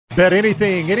Bet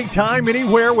anything, anytime,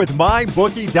 anywhere with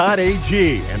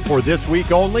MyBookie.ag. And for this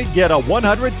week only, get a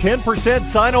 110%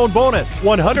 sign-on bonus.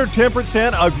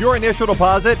 110% of your initial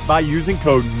deposit by using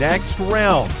code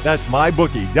NEXTROUND. That's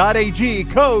MyBookie.ag,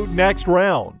 code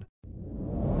NEXTROUND.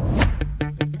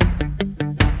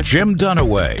 Jim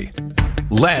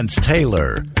Dunaway, Lance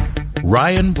Taylor,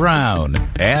 Ryan Brown,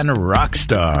 and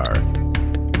Rockstar.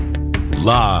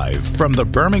 Live from the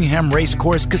Birmingham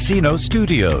Racecourse Casino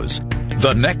Studios,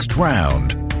 the Next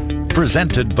Round,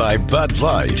 presented by Bud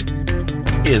Light,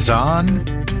 is on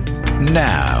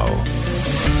now.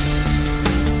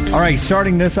 All right,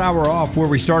 starting this hour off where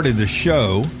we started the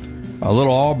show, a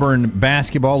little Auburn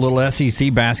basketball, a little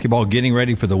SEC basketball, getting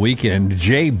ready for the weekend.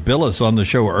 Jay Billis on the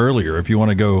show earlier. If you want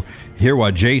to go hear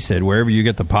what Jay said, wherever you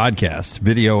get the podcast,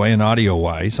 video and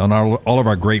audio-wise, on all of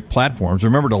our great platforms.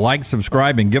 Remember to like,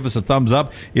 subscribe, and give us a thumbs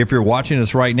up if you're watching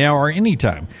us right now or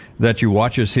anytime that you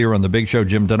watch us here on The Big Show.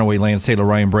 Jim Dunaway, Lance Taylor,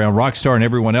 Ryan Brown, Rockstar, and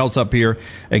everyone else up here.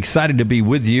 Excited to be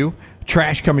with you.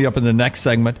 Trash coming up in the next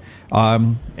segment.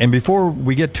 And before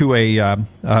we get to a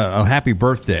happy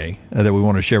birthday that we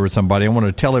want to share with somebody, I want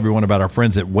to tell everyone about our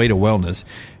friends at Way to Wellness.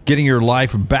 Getting your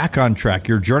life back on track.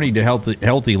 Your journey to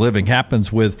healthy living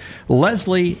happens with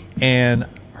Leslie and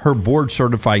her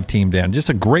board-certified team, Dan. Just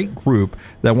a great group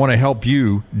that want to help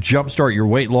you jumpstart your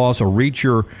weight loss or reach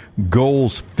your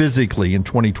goals physically in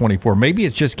 2024. Maybe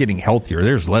it's just getting healthier.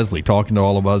 There's Leslie talking to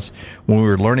all of us when we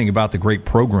were learning about the great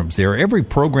programs there. Every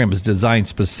program is designed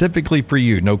specifically for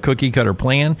you. No cookie-cutter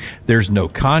plan. There's no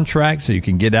contract, so you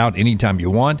can get out anytime you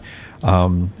want.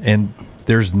 And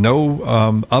there's no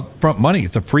upfront money.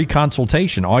 It's a free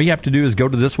consultation. All you have to do is go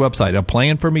to this website,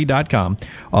 aplanforme.com,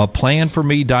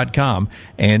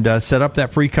 and set up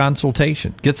that free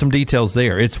consultation. Get some details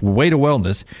there. It's Way to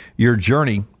Wellness, your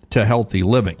journey to healthy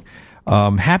living.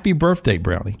 Happy birthday,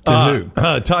 Brownie. To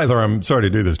who? Tyler, I'm sorry to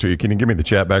do this to you. Can you give me the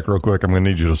chat back real quick? I'm going to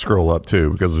need you to scroll up,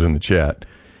 too, because it was in the chat.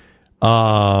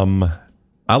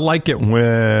 I like it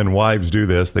when wives do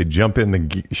this. They jump in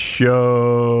the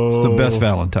show. It's the best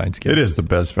Valentine's gift. It is the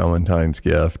best Valentine's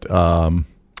gift. Right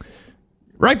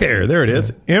there. There it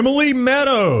is. Emily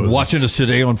Meadows. Watching us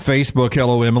today on Facebook.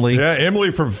 Hello, Emily. Yeah,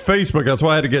 Emily from Facebook. That's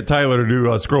why I had to get Tyler to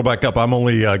do scroll back up. I'm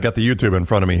only got the YouTube in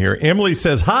front of me here. Emily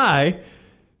says, hi.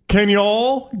 Can you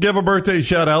all give a birthday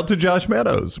shout out to Josh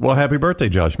Meadows? Well, happy birthday,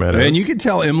 Josh Meadows. And you can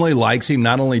tell Emily likes him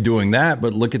not only doing that,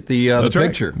 but look at the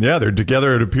picture. Right. Yeah, they're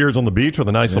together. It appears on the beach with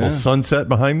a nice little sunset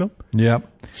behind them. Yep.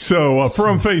 So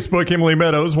from Facebook, Emily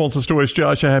Meadows wants us to wish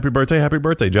Josh a happy birthday. Happy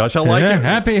birthday, Josh. I like it.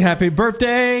 Happy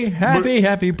birthday.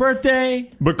 Happy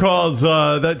birthday. Because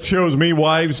that shows me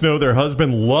wives know their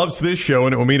husband loves this show,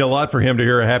 and it will mean a lot for him to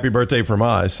hear a happy birthday from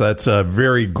us. That's a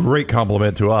very great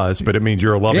compliment to us, but it means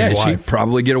you're a loving wife. Yeah, she'd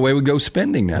probably get away with go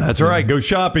spending now. That's right. Go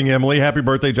shopping, Emily. Happy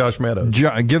birthday, Josh Meadows.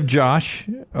 Give Josh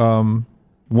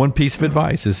one piece of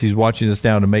advice as he's watching us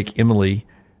now to make Emily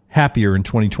happier in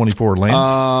 2024,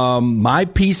 Lance. My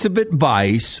piece of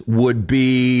advice would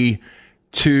be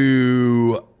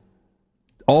to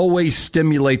always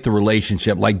stimulate the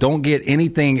relationship. Like, don't get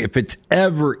anything, if it's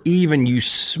ever even you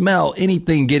smell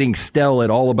anything getting stale at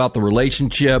all about the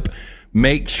relationship,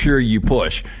 make sure you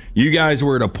push. You guys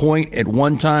were at a point at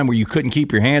one time where you couldn't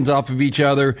keep your hands off of each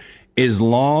other. As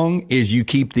long as you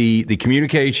keep the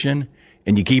communication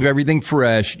and you keep everything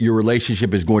fresh, your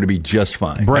relationship is going to be just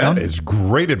fine. Brown is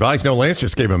great advice. No, Lance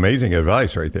just gave amazing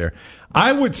advice right there.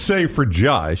 I would say for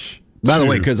Josh. By the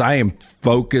way, because I am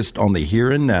focused on the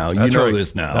here and now. You know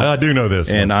this now. I do know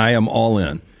this. And I am all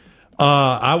in.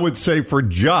 I would say for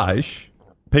Josh,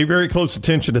 pay very close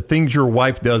attention to things your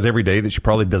wife does every day that she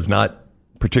probably does not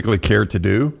particularly care to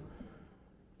do.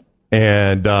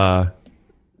 And try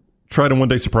to one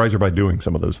day surprise her by doing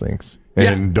some of those things.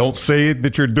 And don't say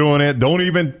that you're doing it. Don't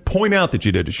even point out that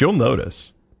you did it. She'll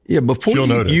notice. Yeah, before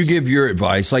you give your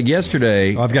advice, like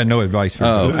yesterday. I've got no advice for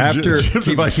you. After Jim's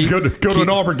advice is go to an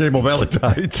Auburn game on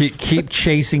Valentine's. Keep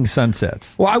chasing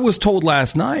sunsets. Well, I was told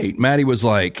last night, Maddie was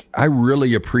like, I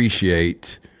really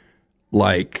appreciate,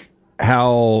 like,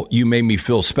 how you made me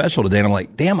feel special today. And I'm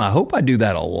like, damn, I hope I do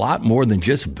that a lot more than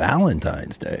just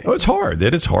Valentine's Day. Oh, it's hard.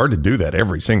 It is hard to do that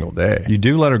every single day. You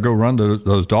do let her go run to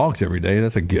those dogs every day.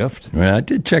 That's a gift. I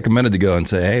did check a minute ago and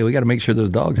say, hey, we got to make sure those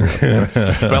dogs are out there.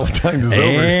 Valentine's is over.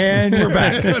 And we're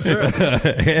back. That's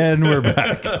right. And we're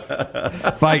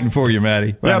back. Fighting for you,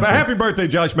 Maddie. Yeah, but happy birthday,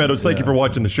 Josh Meadows. Thank you for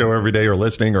watching the show every day or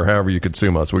listening or however you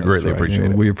consume us. We greatly appreciate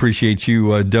it. We appreciate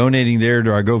you donating there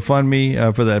to our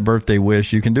GoFundMe for that birthday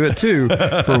wish. You can do it, too, for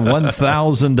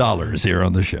 $1,000 here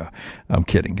on the show. I'm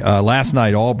kidding. Last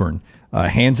night, Auburn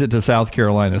hands it to South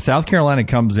Carolina. South Carolina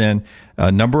comes in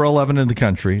number 11 in the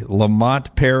country.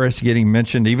 Lamont Paris getting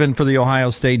mentioned even for the Ohio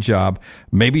State job.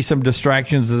 Maybe some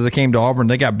distractions as they came to Auburn.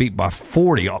 They got beat by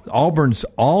 40. Auburn's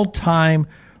all-time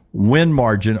win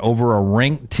margin over a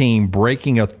ranked team,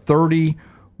 breaking a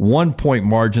 31-point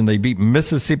margin. They beat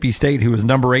Mississippi State, who was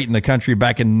number 8 in the country,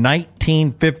 back in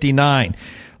 1959.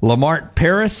 Lamont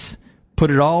Paris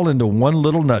put it all into one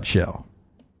little nutshell.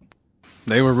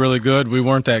 They were really good. We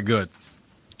weren't that good.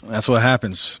 That's what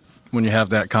happens when you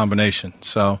have that combination.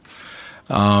 So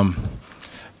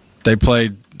they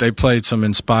played some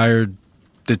inspired,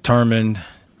 determined,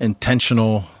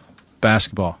 intentional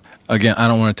basketball. Again, I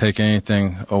don't want to take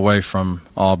anything away from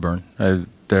Auburn.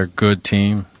 They're a good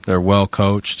team. They're well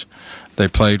coached. They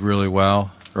played really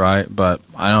well, right? But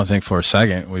I don't think for a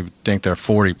second we think they're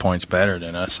 40 points better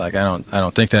than us. Like I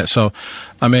don't think that. So,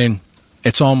 I mean,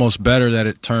 it's almost better that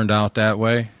it turned out that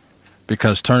way,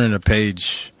 because turning the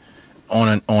page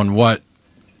on what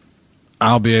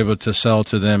I'll be able to sell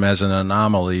to them as an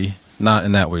anomaly, not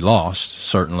in that we lost,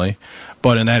 certainly,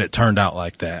 but in that it turned out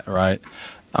like that, right?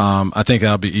 I think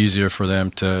that'll be easier for them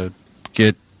to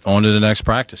get on to the next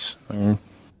practice.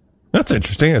 That's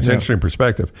interesting. That's an interesting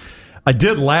perspective. I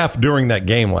did laugh during that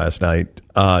game last night,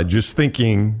 just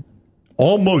thinking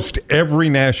almost every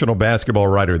national basketball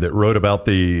writer that wrote about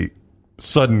the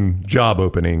sudden job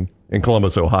opening in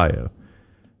Columbus, Ohio,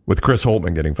 with Chris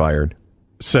Holtman getting fired,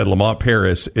 said Lamont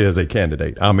Paris is a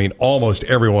candidate. I mean, almost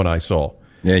everyone I saw.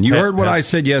 Yeah, and you heard what I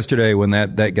said yesterday when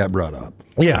that got brought up.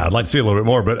 Yeah, I'd like to see a little bit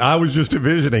more, but I was just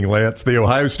envisioning, Lance, the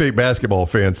Ohio State basketball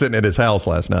fan sitting at his house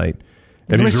last night.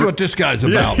 And Let me see what this guy's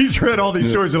about. Yeah, he's read all these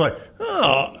stories. They're like,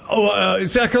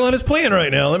 South Carolina's playing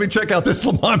right now. Let me check out this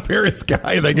Lamont Paris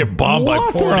guy. They get bombed by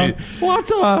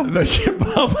 40. They get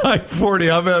bombed by 40.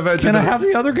 Can I have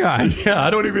the other guy? Yeah, I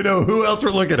don't even know who else we're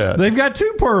looking at. They've got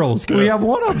 2 pearls. Can we have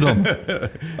one of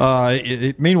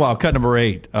them? Meanwhile, cut number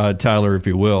 8, Tyler, if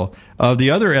you will. The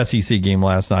other SEC game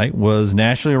last night was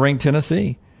nationally ranked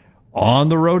Tennessee on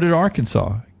the road at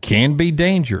Arkansas. Can be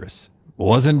dangerous.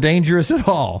 Wasn't dangerous at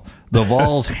all. The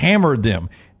Vols hammered them.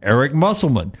 Eric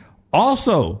Musselman,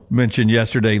 also mentioned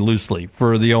yesterday loosely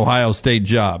for the Ohio State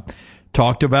job,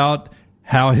 talked about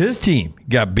how his team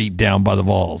got beat down by the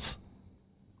Vols.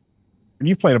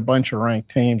 You've played a bunch of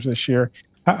ranked teams this year.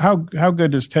 How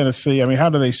good is Tennessee? I mean, how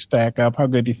do they stack up? How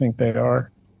good do you think they are?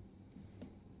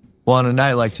 Well, on a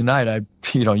night like tonight,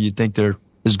 you'd think they're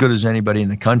as good as anybody in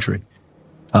the country.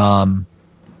 I mean,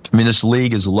 this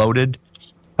league is loaded.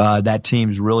 That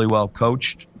team's really well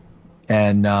coached,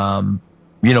 and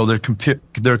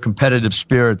their competitive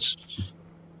spirits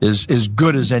is as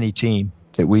good as any team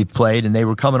that we've played. And they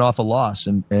were coming off a loss,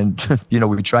 and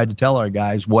we tried to tell our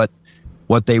guys what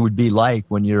they would be like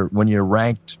when you're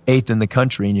ranked 8th in the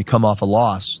country and you come off a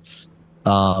loss.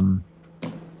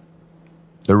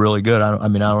 They're really good. I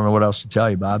don't know what else to tell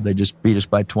you, Bob. They just beat us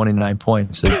by 29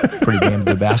 points. They're a pretty damn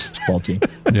good basketball team.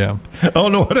 Yeah. I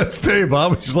don't know what else to tell you,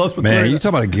 Bob. We just lost by 29. Man, you're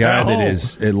talking about a guy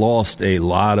that lost a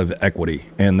lot of equity,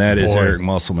 and that is Eric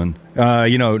Musselman.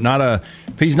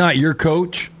 If he's not your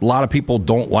coach, a lot of people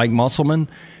don't like Musselman,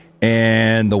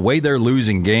 and the way they're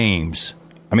losing games,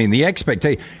 I mean, the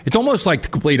expectation, it's almost like the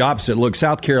complete opposite. Look,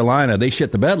 South Carolina, they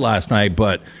shit the bed last night,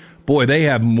 but boy, they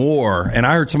have more. And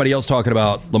I heard somebody else talking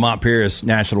about Lamont Paris,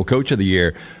 National Coach of the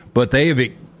Year, but they have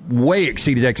way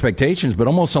exceeded expectations. But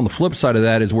almost on the flip side of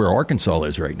that is where Arkansas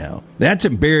is right now. That's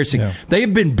embarrassing. Yeah.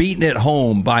 They've been beaten at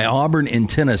home by Auburn and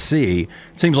Tennessee.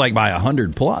 It seems like by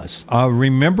 100 plus.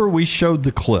 Remember we showed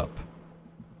the clip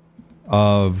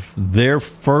of their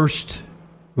first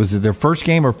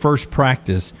game or first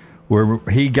practice where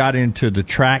he got into the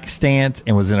track stance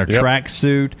and was in a track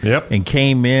suit and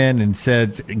came in and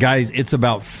said, guys, it's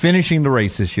about finishing the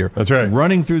race this year. That's right.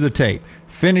 Running through the tape,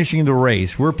 finishing the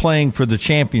race. We're playing for the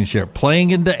championship, playing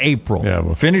into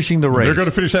April, finishing the race. They're going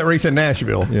to finish that race in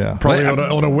Nashville. Yeah. Probably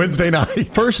on a Wednesday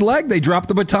night. First leg, they dropped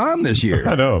the baton this year.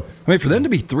 I know. I mean, for them to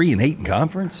be 3-8 in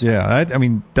conference. Yeah, I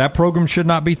mean, that program should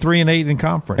not be 3-8 in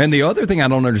conference. And the other thing I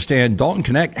don't understand, Dalton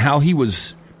Knecht, how he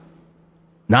was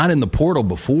not in the portal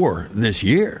before this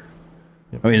year.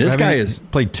 I mean, this guy has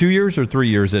played 2 years or 3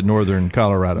 years at Northern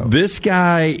Colorado. This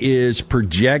guy is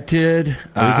projected. He's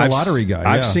a lottery guy.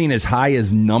 I've seen as high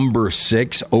as number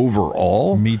 6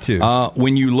 overall. Me too.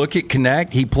 When you look at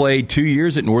Knecht, he played 2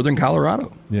 years at Northern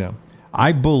Colorado. Yeah,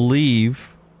 I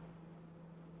believe.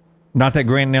 Not that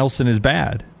Grant Nelson is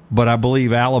bad, but I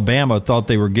believe Alabama thought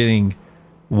they were getting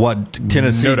what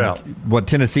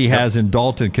Tennessee has in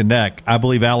Dalton Knecht. I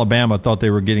believe Alabama thought they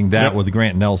were getting that with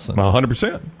Grant Nelson.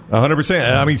 100%.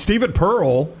 I mean, Stephen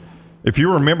Pearl, if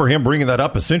you remember him bringing that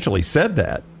up, essentially said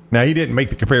that Now, he didn't make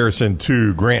the comparison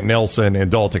to Grant Nelson and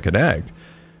Dalton Connect,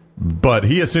 but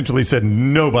he essentially said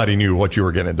nobody knew what you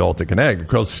were getting at Dalton Connect,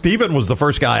 because Steven was the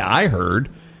first guy I heard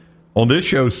on this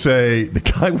show say the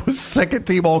guy was second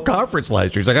team all conference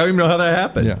last year. He's like, I don't even know how that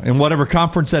happened. Yeah, in whatever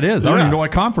conference that is. I don't even know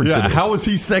what conference it is. How is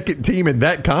he second team in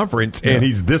that conference and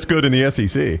he's this good in the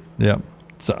SEC? Yeah.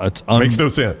 It's makes no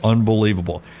sense.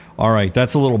 Unbelievable. All right,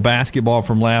 that's a little basketball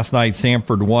from last night.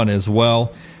 Samford won as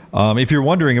well. If you're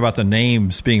wondering about the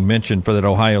names being mentioned for that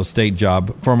Ohio State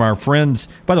job, from our friends,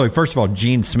 by the way, first of all,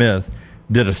 Gene Smith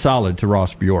did a solid to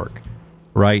Ross Bjork.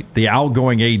 Right, the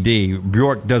outgoing AD,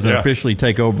 Bjork doesn't officially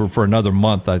take over for another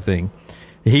month, I think.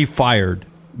 He fired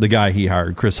the guy he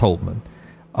hired, Chris Holtman.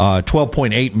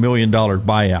 $12.8 million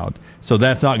buyout. So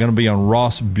that's not going to be on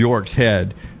Ross Bjork's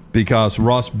head, because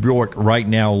Ross Bjork right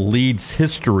now leads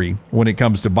history when it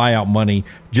comes to buyout money,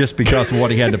 just because of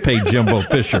what he had to pay Jimbo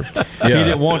Fisher. He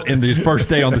didn't want, in his first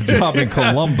day on the job in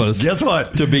Columbus, guess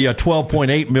what, to be a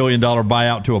 $12.8 million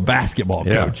buyout to a basketball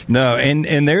coach. No,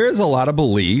 and there is a lot of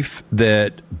belief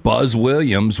that Buzz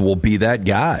Williams will be that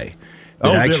guy.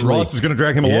 That Ross is going to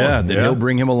drag him along. Yeah, that he'll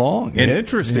bring him along. And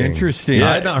Interesting. Yeah.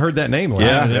 I had not heard that name.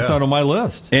 That's not on my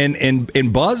list.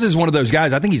 And Buzz is one of those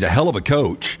guys. I think he's a hell of a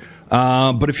coach.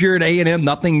 But if you're at A&M,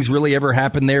 nothing's really ever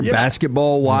happened there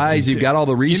basketball-wise. You've got all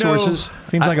the resources.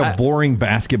 Seems like a boring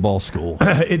basketball school.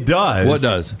 It does. What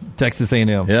does? Texas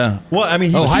A&M. Yeah. Well, I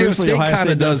mean, Ohio State kind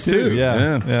of does too.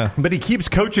 Yeah. But he keeps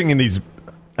coaching in these.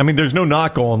 I mean, there's no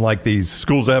knock on like these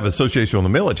schools that have association with the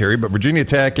military, but Virginia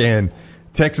Tech and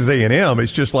Texas A&M,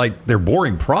 it's just like they're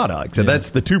boring products, and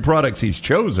that's the two products he's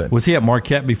chosen. Was he at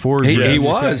Marquette before? He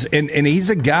was, and he's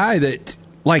a guy that,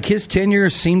 like, his tenure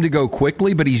seemed to go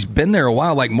quickly, but he's been there a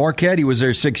while. Like Marquette, he was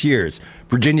there 6 years.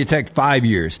 Virginia Tech, 5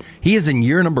 years. He is in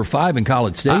year number 5 in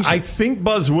College Station. I think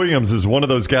Buzz Williams is one of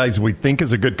those guys we think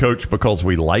is a good coach because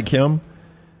we like him.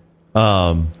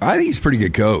 I think he's a pretty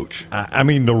good coach. I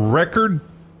mean, the record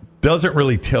doesn't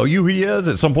really tell you he is.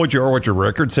 At some point, you are what your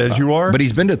record says you are. But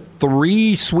he's been to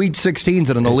 3 Sweet 16s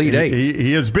and an Elite 8.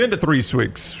 He has been to 3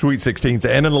 Sweet 16s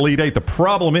and an Elite 8. The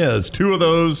problem is 2 of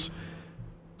those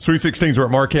Sweet 16s were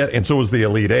at Marquette, and so was the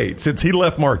Elite 8. Since he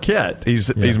left Marquette,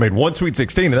 he's made 1 Sweet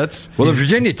 16, and that's... Well, the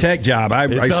Virginia Tech job, I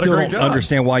still don't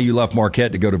understand why you left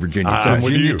Marquette to go to Virginia Tech.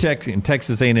 Virginia Tech and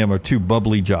Texas A&M are 2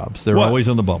 bubbly jobs. They're always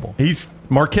on the bubble.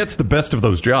 Marquette's the best of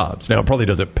those jobs. Now, it probably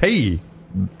doesn't pay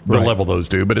the level those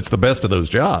do, but it's the best of those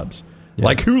jobs. Yeah.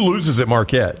 Like, who loses at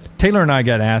Marquette? Taylor and I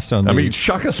got asked on I mean,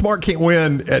 Shaka Smart can't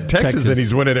win at Texas, and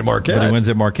he's winning at Marquette. But he wins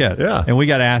at Marquette. Yeah. And we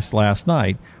got asked last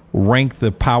night, rank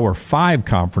the Power 5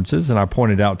 conferences, and I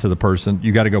pointed out to the person,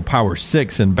 you got to go Power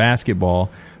 6 in basketball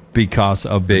because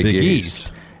of the Big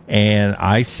East. And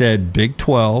I said Big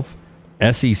 12,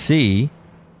 SEC,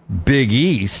 Big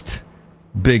East,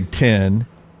 Big 10,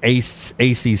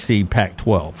 ACC,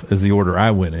 Pac-12 is the order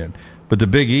I went in. But the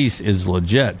Big East is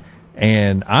legit,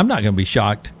 and I'm not going to be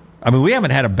shocked. I mean, we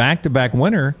haven't had a back-to-back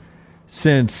winner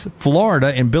since Florida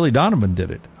and Billy Donovan did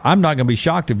it. I'm not going to be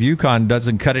shocked if UConn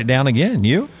doesn't cut it down again.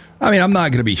 You? I mean, I'm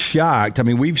not going to be shocked. I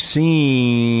mean, we've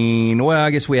seen, well,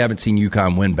 I guess we haven't seen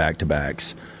UConn win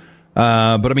back-to-backs.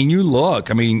 But, I mean, you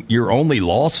look, I mean, your only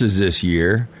losses this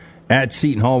year at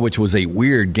Seton Hall, which was a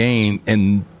weird game,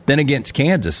 and then against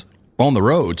Kansas on the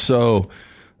road. So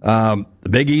the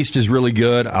Big East is really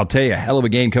good. I'll tell you, a hell of a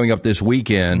game coming up this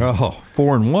weekend. Oh,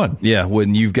 4-1. Yeah,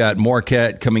 when you've got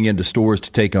Marquette coming into Stores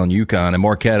to take on UConn, and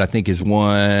Marquette, I think, has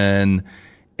won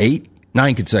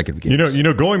 9 consecutive games. You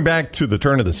know, going back to the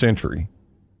turn of the century,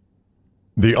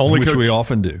 the only coach we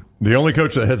often do. The only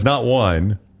coach that has not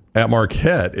won at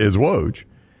Marquette is Woj,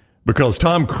 because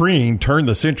Tom Crean turned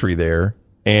the century there,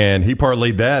 and he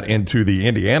parlayed that into the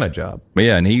Indiana job.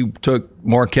 Yeah, and he took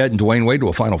Marquette and Dwayne Wade to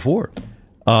a Final Four.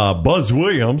 Buzz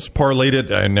Williams parlayed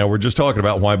it, and now we're just talking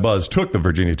about why Buzz took the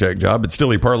Virginia Tech job, but still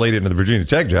he parlayed it into the Virginia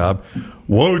Tech job.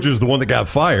 Woj is the one that got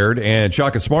fired, and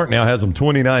Shaka Smart now has them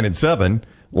 29-7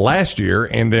 last year,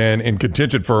 and then in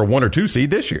contention for a 1 or 2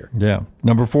 seed this year. Yeah.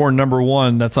 Number 4 and number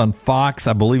 1, that's on Fox.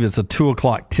 I believe it's a 2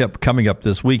 o'clock tip coming up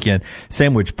this weekend,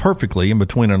 sandwiched perfectly in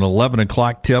between an 11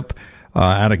 o'clock tip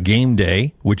out of Game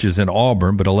Day, which is in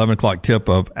Auburn, but 11 o'clock tip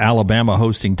of Alabama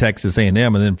hosting Texas A&M,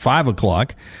 and then 5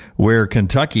 o'clock where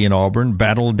Kentucky and Auburn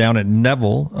battled down at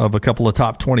Neville of a couple of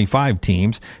top 25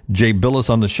 teams. Jay Billis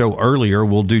on the show earlier.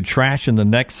 We'll do trash in the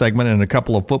next segment and a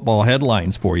couple of football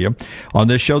headlines for you on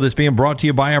this show that's being brought to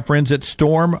you by our friends at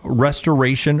Storm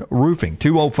Restoration Roofing.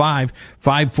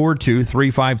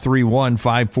 205-542-3531,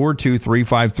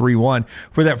 542-3531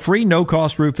 for that free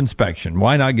no-cost roof inspection.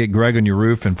 Why not get Greg on your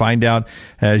roof and find out about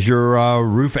has your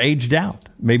roof aged out?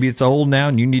 Maybe it's old now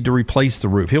and you need to replace the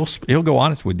roof. He'll go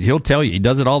honest with you. He'll tell you. He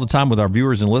does it all the time with our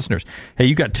viewers and listeners. Hey,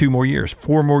 you got 2 more years,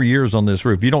 4 more years on this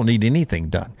roof. You don't need anything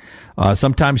done.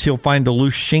 Sometimes he'll find a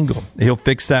loose shingle. He'll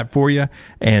fix that for you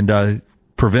and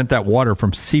prevent that water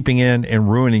from seeping in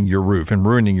and ruining your roof and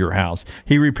ruining your house.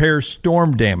 He repairs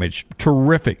storm damage.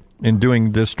 Terrific in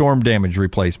doing the storm damage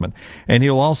replacement. And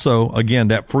he'll also, again,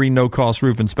 that free no-cost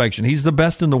roof inspection. He's the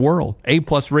best in the world.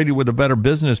 A-plus rated with the Better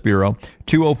Business Bureau.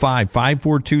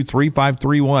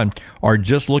 205-542-3531. Or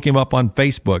just look him up on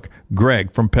Facebook.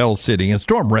 Greg from Pell City and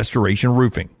Storm Restoration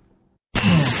Roofing.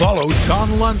 Follow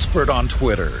John Lunsford on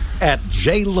Twitter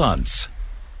 @JLuntz.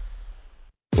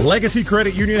 Legacy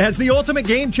Credit Union has the ultimate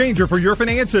game changer for your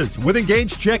finances. With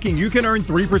Engaged Checking, you can earn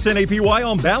 3% APY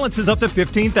on balances up to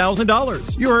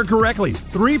 $15,000. You heard correctly,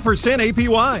 3%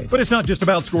 APY. But it's not just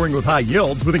about scoring with high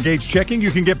yields. With Engaged Checking,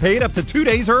 you can get paid up to 2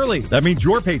 days early. That means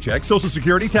your paycheck, Social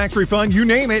Security, tax refund, you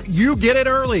name it, you get it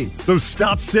early. So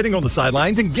stop sitting on the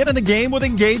sidelines and get in the game with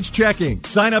Engaged Checking.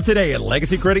 Sign up today at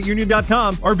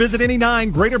LegacyCreditUnion.com or visit any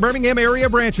 9 Greater Birmingham area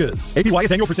branches. APY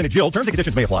is annual percentage yield. Terms and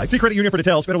conditions may apply. See Credit Union for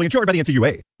details. Federally insured by the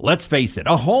NCUA. Let's face it,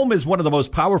 a home is one of the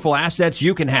most powerful assets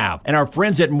you can have, and our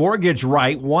friends at Mortgage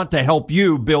Right want to help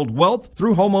you build wealth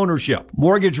through home ownership.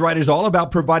 Mortgage Right is all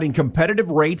about providing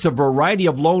competitive rates, a variety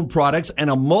of loan products,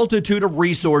 and a multitude of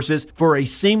resources for a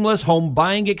seamless home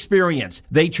buying experience.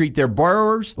 They treat their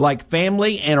borrowers like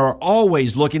family and are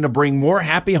always looking to bring more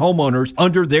happy homeowners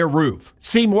under their roof.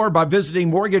 See more by visiting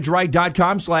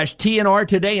mortgageright.com/TNR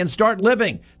today and start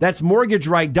living. That's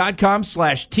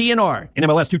mortgageright.com/TNR.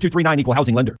 NMLS 2239, Equal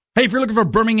Housing Lender. Hey, if you're looking for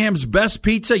Birmingham's best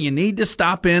pizza, you need to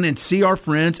stop in and see our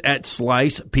friends at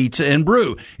Slice Pizza and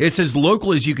Brew. It's as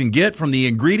local as you can get, from the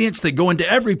ingredients that go into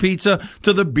every pizza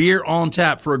to the beer on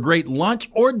tap. For a great lunch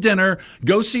or dinner,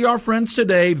 go see our friends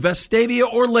today, Vestavia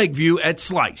or Lakeview at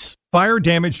Slice. Fire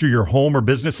damage to your home or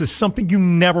business is something you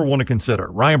never want to consider.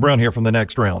 Ryan Brown here from The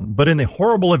Next Round. But in the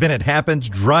horrible event it happens,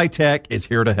 Dry Tech is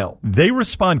here to help. They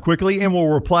respond quickly and will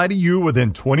reply to you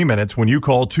within 20 minutes when you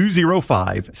call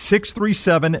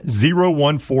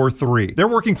 205-637-0143. They're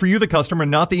working for you, the customer,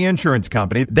 not the insurance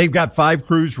company. They've got 5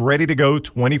 crews ready to go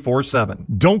 24/7.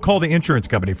 Don't call the insurance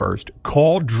company first.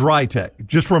 Call Dry Tech.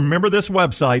 Just remember this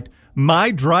website,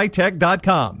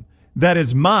 mydrytech.com. That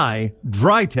is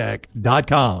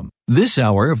mydrytech.com. This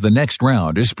hour of The Next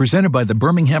Round is presented by the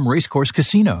Birmingham Racecourse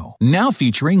Casino, now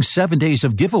featuring 7 days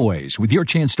of giveaways with your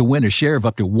chance to win a share of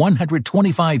up to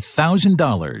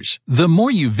 $125,000. The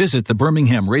more you visit the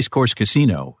Birmingham Racecourse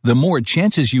Casino, the more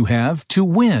chances you have to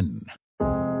win.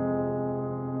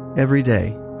 Every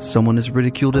day, someone is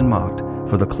ridiculed and mocked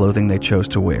for the clothing they chose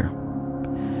to wear.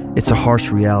 It's a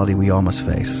harsh reality we all must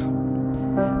face.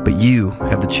 But you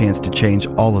have the chance to change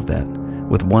all of that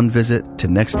with one visit to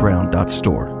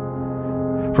nextround.store.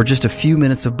 For just a few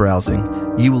minutes of browsing,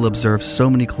 you will observe so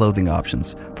many clothing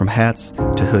options, from hats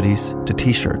to hoodies to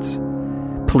t-shirts.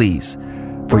 Please,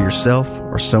 for yourself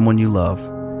or someone you love,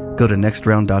 go to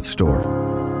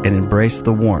nextround.store and embrace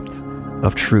the warmth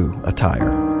of true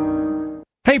attire.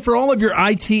 Hey, for all of your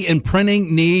IT and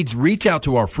printing needs, reach out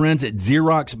to our friends at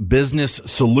Xerox Business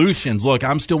Solutions. Look,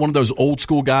 I'm still one of those old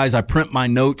school guys. I print my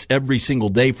notes every single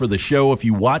day for the show. If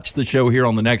you watch the show here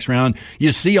on The Next Round,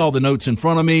 you see all the notes in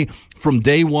front of me. From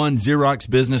day one, Xerox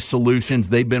Business Solutions,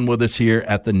 they've been with us here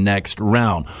at The Next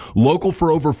Round. Local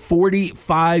for over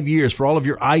 45 years. For all of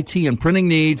your IT and printing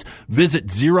needs, visit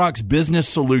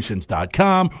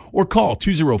XeroxBusinessSolutions.com or call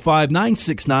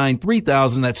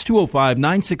 205-969-3000. That's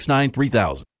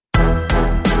 205-969-3000.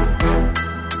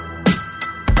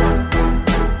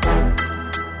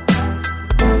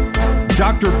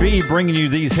 Dr. B bringing you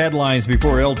these headlines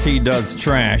before LT does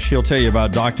trash. He'll tell you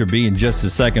about Dr. B in just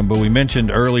a second, but we mentioned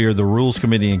earlier the Rules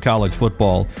Committee in college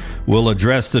football will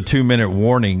address the 2-minute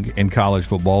warning in college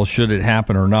football, should it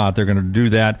happen or not. They're going to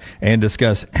do that and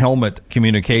discuss helmet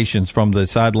communications from the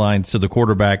sidelines to the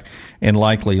quarterback and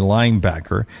likely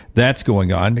linebacker. That's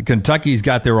going on. Kentucky's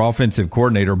got their offensive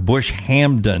coordinator, Bush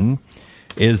Hamdan,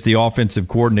 is the offensive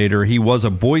coordinator. He was a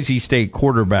Boise State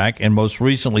quarterback and most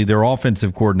recently their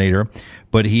offensive coordinator,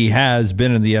 but he has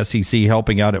been in the SEC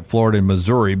helping out at Florida and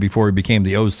Missouri before he became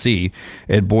the OC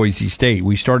at Boise State.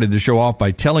 We started the show off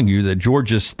by telling you that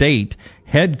Georgia State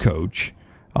head coach,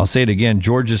 I'll say it again,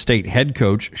 Georgia State head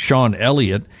coach Sean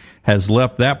Elliott has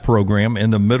left that program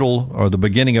in the middle or the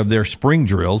beginning of their spring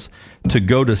drills to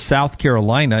go to South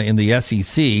Carolina in the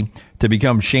SEC to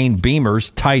become Shane Beamer's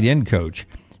tight end coach.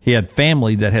 He had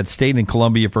family that had stayed in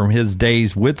Columbia from his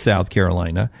days with South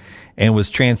Carolina and was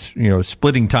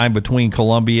splitting time between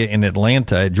Columbia and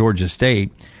Atlanta at Georgia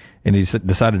State. and he's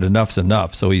decided enough's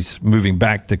enough, so he's moving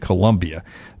back to Columbia.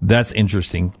 That's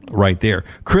interesting right there.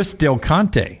 Chris Del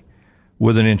Conte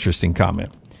with an interesting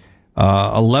comment.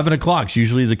 11 o'clock is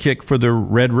usually the kick for the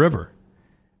Red River.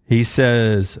 He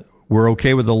says, we're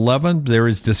okay with 11. There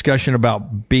is discussion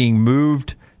about being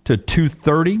moved to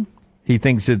 2:30. He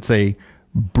thinks it's a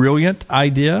brilliant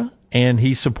idea, and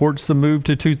he supports the move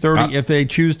to 2:30 if they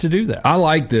choose to do that. I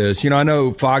like this. I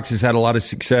know Fox has had a lot of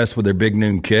success with their big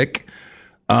noon kick.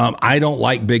 I don't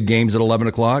like big games at 11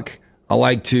 o'clock. I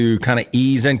like to kind of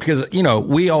ease in because,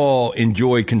 we all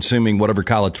enjoy consuming whatever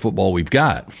college football we've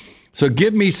got. So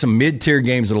give me some mid-tier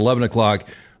games at 11 o'clock.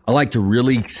 I like to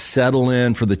really settle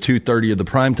in for the 2:30 of the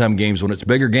primetime games when it's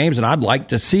bigger games, and I'd like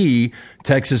to see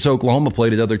Texas, Oklahoma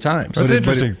played at other times. That's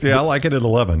interesting. I like it at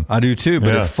 11. I do too,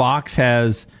 but if Fox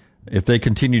if they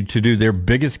continue to do their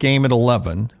biggest game at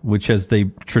 11, which as they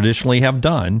traditionally have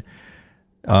done,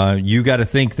 you got to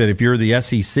think that if you're the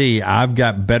SEC, I've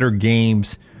got better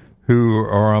games who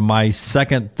are on my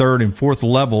second, third, and fourth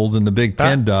levels than the Big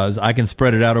Ten does. I can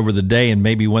spread it out over the day and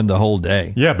maybe win the whole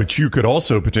day. Yeah, but you could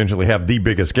also potentially have the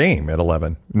biggest game at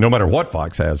 11, no matter what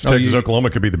Fox has. Texas, Oklahoma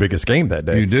could be the biggest game that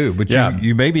day. You do, but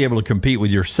you may be able to compete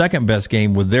with your second best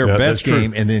game with their best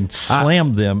game and then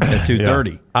slam them at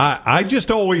 2:30. I just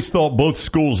always thought both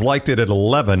schools liked it at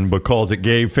 11 because it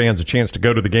gave fans a chance to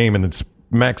go to the game and then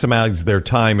maximize their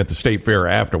time at the state fair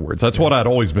afterwards. That's what I'd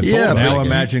always been told. Yeah, now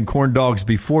imagine corn dogs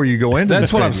before you go into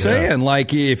That's what I'm saying.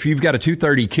 Like, if you've got a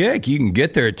 2:30 kick, you can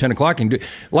get there at 10 o'clock and do.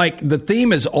 Like, the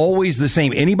theme is always the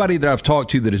same. Anybody that I've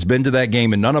talked to that has been to that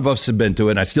game, and none of us have been to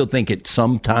it, and I still think at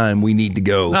some time we need to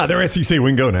go. They're SEC. We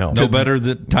can go now. No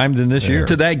better time than this year.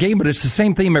 To that game, but it's the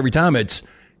same theme every time. It's,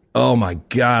 oh my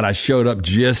God, I showed up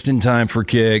just in time for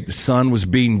kick. The sun was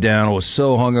beating down. I was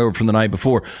so hungover from the night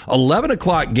before. 11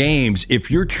 o'clock games,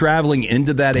 if you're traveling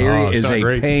into that area, is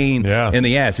a pain in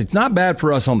the ass. It's not bad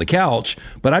for us on the couch,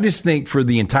 but I just think for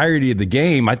the entirety of the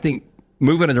game, I think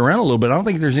moving it around a little bit, I don't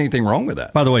think there's anything wrong with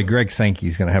that. By the way, Greg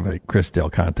Sankey's going to have a Chris Del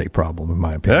Conte problem, in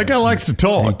my opinion. That guy likes to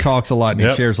talk. He talks a lot and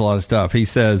he shares a lot of stuff. He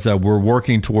says we're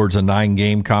working towards a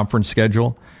 9-game conference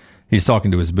schedule. He's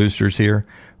talking to his boosters here.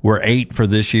 We're 8 for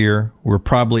this year. We're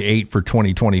probably 8 for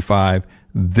 2025.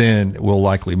 Then we'll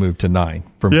likely move to 9.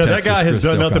 That guy has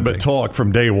done nothing but talk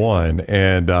from day one.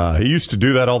 And he used to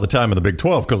do that all the time in the Big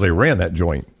 12 because they ran that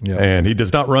joint. Yeah. And he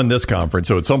does not run this conference.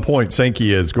 So at some point,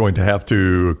 Sankey is going to have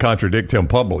to contradict him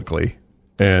publicly.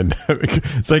 And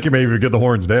Sankey may even get the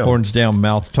horns down. Horns down,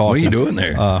 mouth talking. What are you doing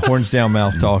there? Horns down,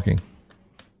 mouth talking.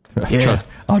 Yeah.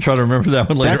 I'll try to remember that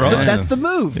one later on. That's the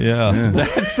move. Yeah.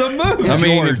 That's the move. I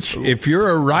mean, if you're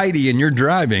a righty and you're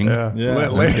driving.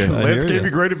 Lance gave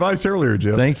you great advice earlier,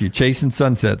 Jim. Thank you. Chasing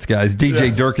sunsets, guys.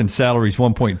 DJ Durkin's salary is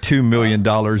 $1.2 million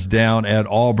down at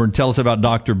Auburn. Tell us about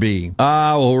Dr. B.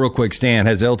 Well, real quick, Stan,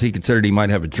 has LT considered he might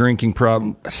have a drinking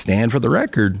problem? Stan, for the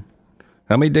record,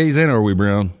 how many days in are we,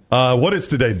 Brown? What is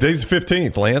today? Today's the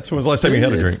 15th, Lance. When was the last time you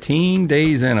had a drink? 15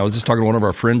 days in. I was just talking to one of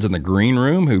our friends in the green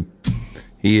room who...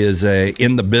 He is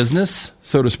in the business,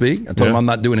 so to speak. I told him I'm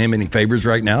not doing him any favors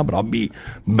right now, but I'll be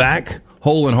back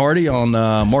whole and hearty on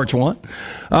March 1.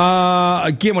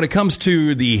 Again, when it comes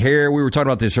to the hair, we were talking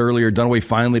about this earlier. Dunaway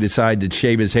finally decided to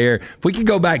shave his hair. If we could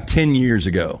go back 10 years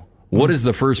ago, what is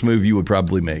the first move you would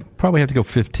probably make? Probably have to go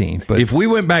 15. But if we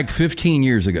went back 15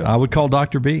 years ago, I would call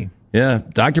Dr. B. Yeah,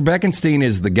 Dr. Beckenstein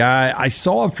is the guy. I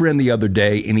saw a friend the other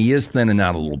day, and he is thinning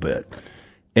out a little bit.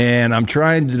 And I'm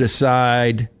trying to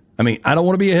decide... I mean, I don't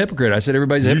want to be a hypocrite. I said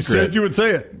everybody's a hypocrite. You said you would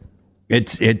say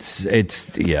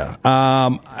it. Yeah.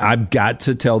 I've got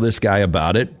to tell this guy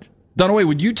about it. Dunaway,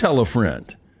 would you tell a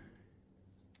friend?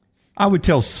 I would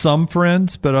tell some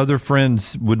friends, but other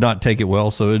friends would not take it well,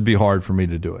 so it'd be hard for me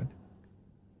to do it.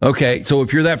 Okay, so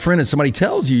if you're that friend and somebody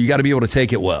tells you, you got to be able to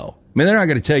take it well. I mean, they're not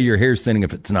going to tell you your hair's thinning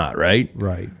if it's not, right?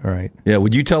 Right. Yeah,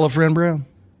 would you tell a friend, Brown?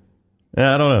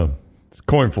 Yeah, I don't know. It's a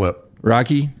coin flip.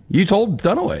 Rocky, you told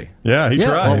Dunaway. Yeah, he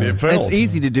tried. It failed. It's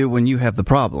easy to do when you have the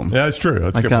problem. Yeah, that's true.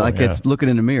 That's a good point. It's looking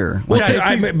in the mirror. Well,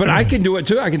 but I can do it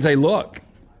too. I can say, look,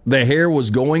 the hair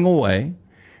was going away.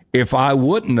 If I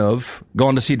wouldn't have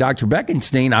gone to see Dr.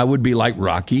 Beckenstein, I would be like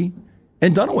Rocky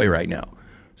and Dunaway right now.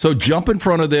 So jump in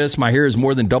front of this. My hair is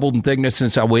more than doubled in thickness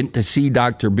since I went to see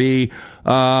Dr. B.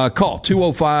 Call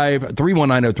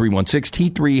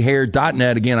 205-319-0316,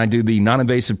 T3hair.net. Again, I do the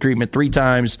non-invasive treatment 3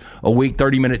 times a week,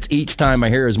 30 minutes each time. My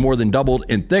hair is more than doubled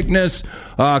in thickness.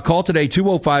 Call today,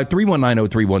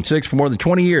 205-319-0316. For more than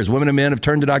 20 years, women and men have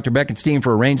turned to Dr. Beckenstein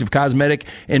for a range of cosmetic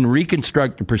and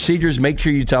reconstructive procedures. Make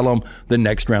sure you tell them the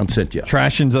Next Round sent you.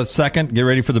 Trashing's a second. Get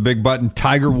ready for the big button.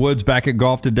 Tiger Woods back at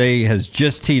golf today has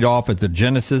just teed off at the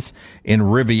Genesis in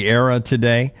Riviera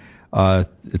today.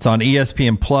 It's on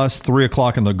ESPN Plus, 3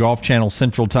 o'clock on the Golf Channel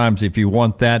Central Times if you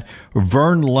want that.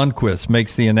 Verne Lundquist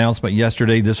makes the announcement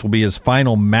yesterday. This will be his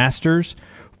final Masters.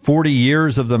 40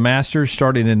 years of the Masters,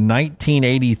 starting in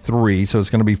 1983. So it's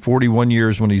going to be 41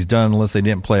 years when he's done, unless they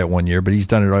didn't play it one year, but he's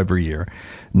done it every year.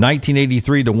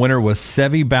 1983, the winner was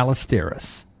Seve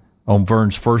Ballesteros on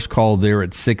Verne's first call there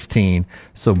at 16.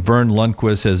 So Verne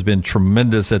Lundquist has been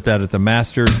tremendous at that at the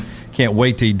Masters. Can't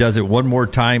wait till he does it one more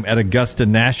time at Augusta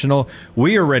National.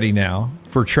 We are ready now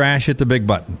for Trash at the Big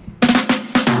Button.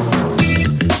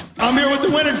 I'm here with the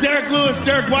winner, Derek Lewis.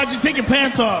 Derek, why'd you take your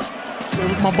pants off?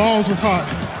 My balls was hot.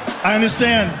 I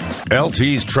understand.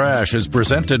 LT's Trash is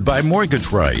presented by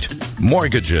Mortgage Right.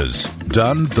 Mortgages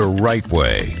done the right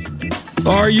way.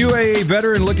 Are you a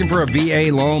veteran looking for a VA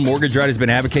loan? Mortgage Right has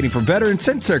been advocating for veterans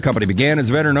since their company began.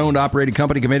 As a veteran-owned, operated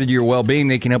company committed to your well-being,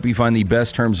 they can help you find the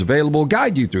best terms available,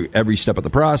 guide you through every step of the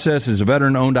process. As a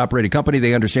veteran-owned, operated company,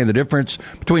 they understand the difference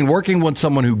between working with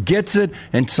someone who gets it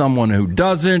and someone who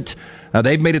doesn't.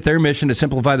 They've made it their mission to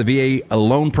simplify the VA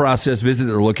loan process. Visit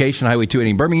their location, Highway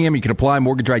 280 in Birmingham. You can apply,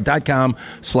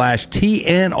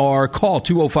 mortgageright.com/TNR. Call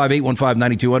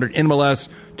 205-815-9200, NMLS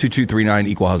 2239,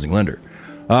 Equal Housing Lender.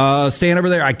 Stan over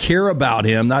there, I care about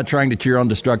him, not trying to cheer on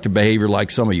destructive behavior like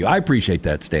some of you. I appreciate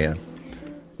that, Stan.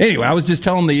 Anyway, I was just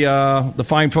telling the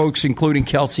fine folks, including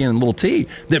Kelsey and Little T,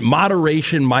 that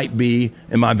moderation might be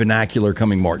in my vernacular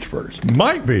coming March 1st.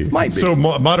 Might be. So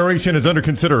moderation is under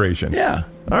consideration. Yeah.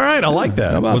 All right, I like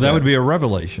that. Well, that would be a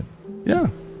revelation. Yeah. I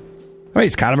mean,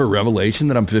 it's kind of a revelation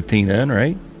that I'm 15 in,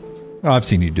 right? Oh, I've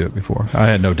seen you do it before. I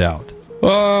had no doubt.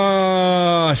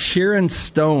 Sharon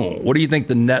Stone. What do you think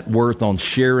the net worth on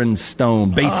Sharon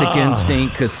Stone? Basic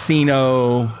Instinct,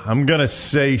 Casino. I'm going to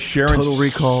say Sharon Total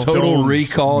Recall. Total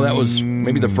Recall. That was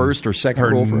maybe the first or second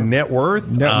role for her. Net worth?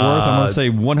 Net worth, I'm going to say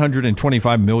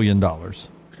 $125 million.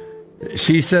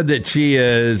 She said that she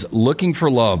is looking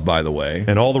for love, by the way.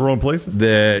 In all the wrong places?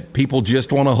 That people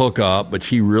just want to hook up, but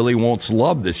she really wants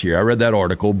love this year. I read that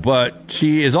article. But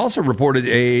she is also reported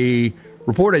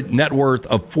net worth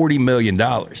of $40 million.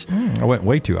 I went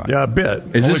way too high. Yeah, a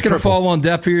bit. Is this going to fall on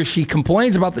deaf ears? She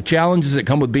complains about the challenges that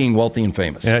come with being wealthy and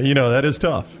famous. Yeah, that is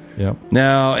tough. Yep.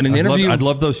 Now, in an interview... I'd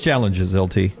love those challenges,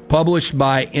 LT. Published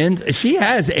by... She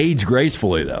has aged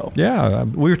gracefully, though. Yeah,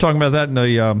 we were talking about that in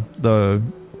the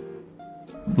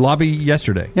lobby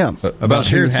yesterday. Yeah. About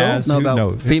who has...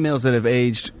 females that have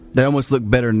aged... They almost look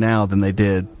better now than they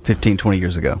did 15, 20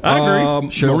 years ago. I agree.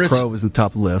 Sheryl Crow was in the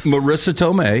top of the list. Marissa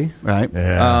Tomei. Right.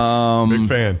 Yeah. Big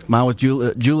fan. Mine was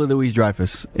Julia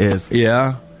Louis-Dreyfus is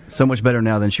so much better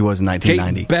now than she was in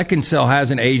 1990. Kate Beckinsale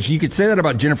hasn't aged. You could say that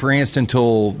about Jennifer Aniston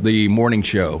till the morning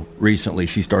show recently.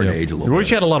 She started to age a little bit.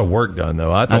 She had a lot of work done,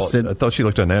 though. I thought she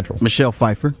looked unnatural. Michelle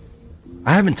Pfeiffer.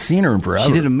 I haven't seen her in forever.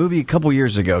 She did a movie a couple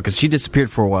years ago because she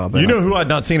disappeared for a while. You know who I'd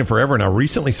not seen in forever, and I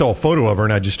recently saw a photo of her,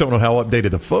 and I just don't know how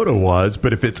updated the photo was,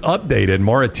 but if it's updated,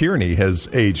 Mara Tierney has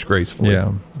aged gracefully.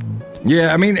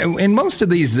 Yeah, I mean, and most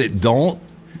of these that don't,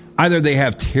 either they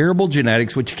have terrible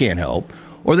genetics, which you can't help,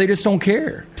 or they just don't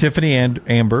care. Tiffany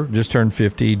Amber just turned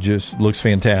 50, just looks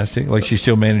fantastic, like she's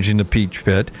still managing the peach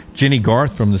pit. Jenny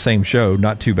Garth from the same show,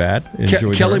 not too bad.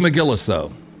 Kelly McGillis,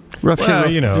 though. But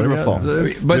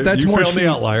that's more the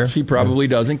outlier. She probably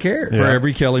doesn't care. For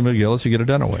every Kelly McGillis, you get a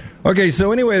Dunaway. Okay,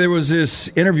 so anyway, there was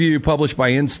this interview published by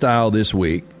InStyle this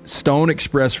week. Stone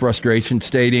expressed frustration,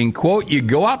 stating, quote, "You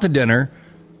go out to dinner,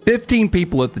 15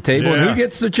 people at the table, and who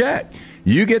gets the check?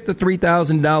 You get the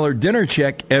 $3,000 dinner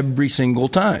check every single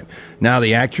time." Now,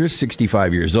 the actress,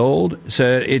 65 years old,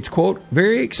 said it's, quote,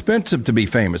 "very expensive to be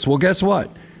famous." Well, guess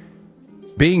what?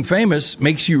 Being famous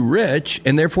makes you rich,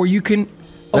 and therefore you can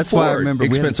That's why I remember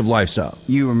expensive lifestyle.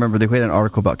 You remember they had an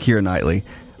article about Keira Knightley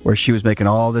where she was making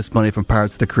all this money from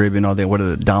Pirates of the Caribbean, all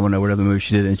the Domino, whatever movie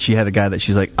she did, and she had a guy that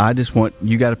she's like, "I just want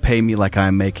you got to pay me like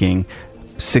I'm making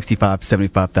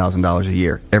 $65,000-$75,000 a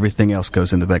year. Everything else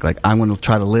goes in the bank. Like I'm going to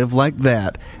try to live like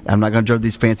that. I'm not going to go to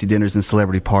these fancy dinners and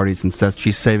celebrity parties and stuff."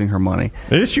 She's saving her money.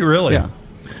 Is she really? Yeah.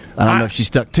 I don't know if she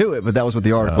stuck to it, but that was what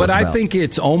the article was about. But I think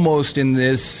it's almost in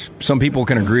this. Some people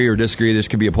can agree or disagree. This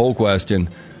could be a poll question.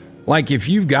 Like, if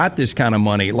you've got this kind of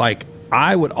money, like,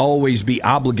 I would always be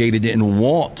obligated and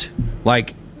want,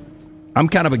 like, I'm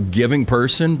kind of a giving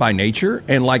person by nature,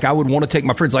 and, like, I would want to take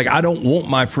my friends. Like, I don't want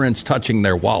my friends touching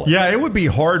their wallet. Yeah, it would be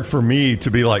hard for me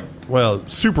to be, like, well,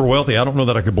 super wealthy. I don't know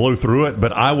that I could blow through it,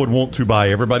 but I would want to buy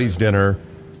everybody's dinner.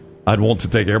 I'd want to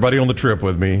take everybody on the trip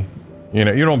with me. You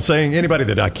know what I'm saying? Anybody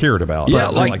that I cared about. Yeah,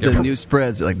 like the new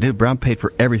spreads. Like, dude, Brown paid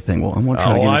for everything. Well, I'm going to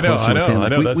try to get closer with him. I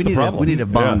know. That's the problem. We need to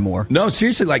bond more. No,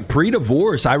 seriously, like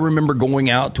pre-divorce, I remember going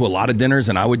out to a lot of dinners,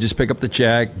 and I would just pick up the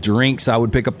check. Drinks, I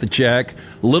would pick up the check.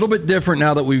 A little bit different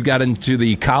now that we've got into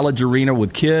the college arena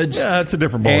with kids. Yeah, that's a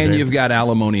different ballgame. And you've got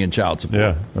alimony and child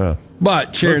support. Yeah.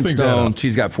 But Sharon Stone,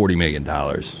 she's got $40 million.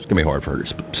 It's going to be hard for her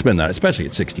to spend that, especially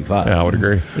at 65. Yeah, I would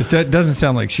agree. That doesn't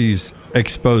sound like she's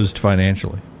exposed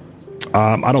financially.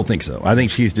 I don't think so. I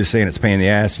think she's just saying it's a pain in the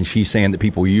ass, and she's saying that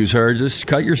people use her. Just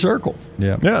cut your circle.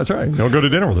 Yeah, that's right. Don't go to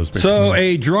dinner with those people. So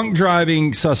a drunk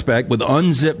driving suspect with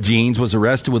unzipped jeans was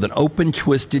arrested with an open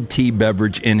Twisted Tea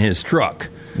beverage in his truck.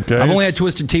 Okay. I've only had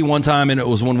Twisted Tea one time, and it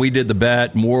was when we did the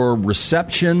bet. More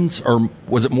receptions, or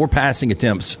was it more passing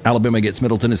attempts? Alabama against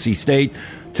Middle Tennessee State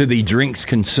to the drinks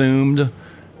consumed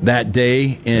that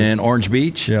day in Orange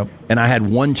Beach. Yep. And I had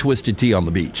one Twisted Tea on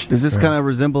the beach. Does this kind of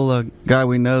resemble a guy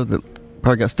we know that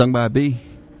probably got stung by a bee?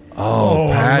 Oh,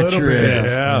 Patrick.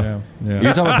 Yeah. You're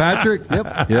talking about Patrick?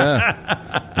 Yep.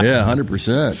 Yeah,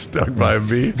 100%. Stuck by a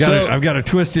bee. I've got a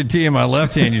Twisted Tea in my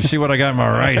left hand. You see what I got in my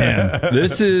right hand.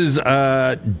 This is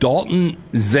Dalton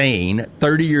Zane,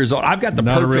 30 years old. I've got the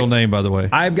Not perfect, a real name, by the way.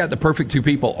 I've got the perfect two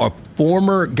people. A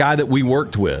former guy that we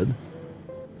worked with.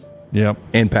 Yep.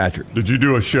 And Patrick. Did you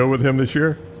do a show with him this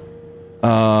year?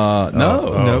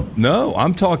 No.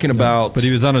 I'm talking about. But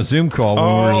he was on a Zoom call when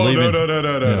we were leaving.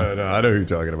 No. I know who you're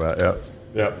talking about. Yep.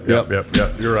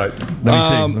 You're right.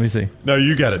 Let me see. No,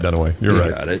 you got it, Dunaway. You're right.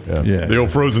 Got it. Yeah. The old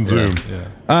frozen Zoom.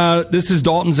 This is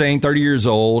Dalton Zane, 30 years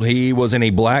old. He was in a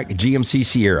black GMC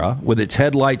Sierra with its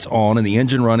headlights on and the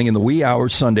engine running in the wee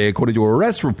hours Sunday, according to an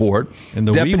arrest report. In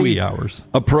the wee hours.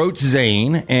 Approached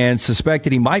Zane and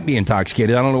suspected he might be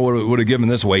intoxicated. I don't know what it would have given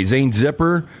this way. Zane's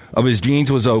zipper of his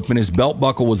jeans was open. His belt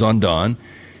buckle was undone.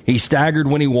 He staggered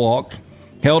when he walked,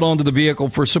 held onto the vehicle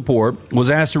for support, was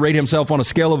asked to rate himself on a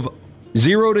scale of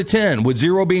 0 to 10, with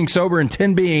 0 being sober and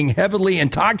 10 being heavily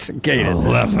intoxicated.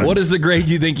 What is the grade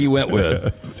you think he went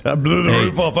with? I blew the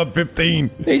roof off at 15.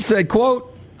 He said,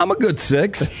 quote, I'm a good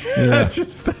 6.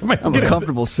 I'm a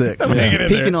comfortable 6.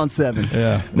 Peaking on 7.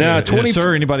 Yeah. Now,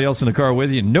 sir, anybody else in the car with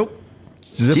you? Nope.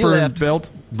 Zipper and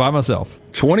belt by myself.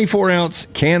 24-ounce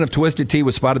can of Twisted Tea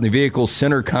was spotted in the vehicle's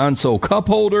center console cup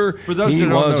holder. For those who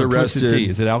don't know, Twisted Tea,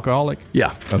 is it alcoholic?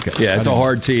 Yeah. Okay. Yeah, it's a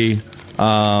hard tea.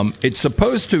 It's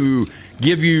supposed to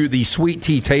give you the sweet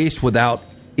tea taste without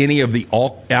any of the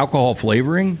alcohol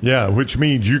flavoring. Yeah, which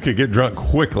means you could get drunk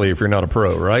quickly if you're not a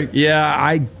pro, right? Yeah,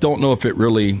 I don't know if it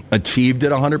really achieved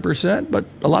it 100%, but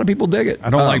a lot of people dig it. I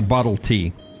don't like bottled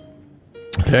tea.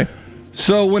 Okay.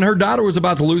 So when her daughter was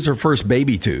about to lose her first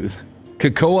baby tooth,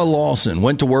 Kakoa Lawson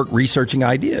went to work researching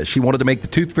ideas. She wanted to make the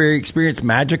Tooth Fairy experience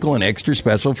magical and extra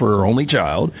special for her only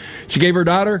child. She gave her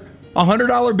daughter a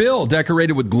 $100 bill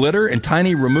decorated with glitter and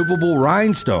tiny removable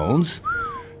rhinestones.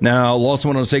 Now, Lawson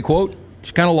went on to say, quote,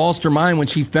 she kind of lost her mind when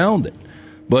she found it.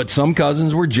 But some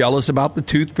cousins were jealous about the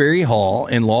Tooth Fairy haul,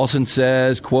 and Lawson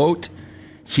says, quote,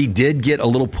 she did get a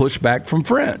little pushback from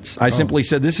friends. I simply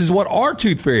said, this is what our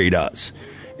Tooth Fairy does,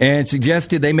 and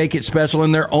suggested they make it special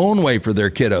in their own way for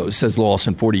their kiddos, says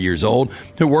Lawson, 40 years old,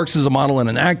 who works as a model and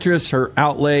an actress. Her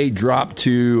outlay dropped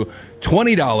to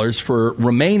 $20 for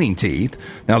remaining teeth.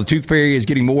 Now, the Tooth Fairy is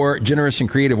getting more generous and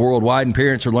creative worldwide, and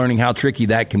parents are learning how tricky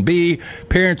that can be.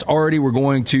 Parents already were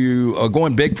going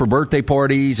big for birthday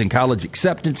parties and college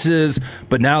acceptances,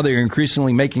 but now they're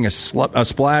increasingly making a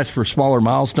splash for smaller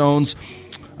milestones.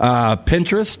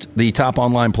 Pinterest, the top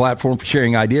online platform for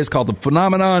sharing ideas, called the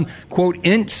phenomenon, quote,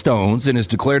 Intstones, and has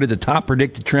declared it the top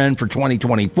predicted trend for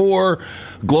 2024.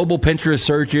 Global Pinterest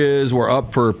searches were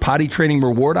up for potty training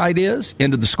reward ideas,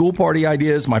 end of the school party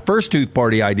ideas, my first tooth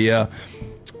party idea,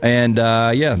 and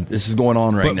this is going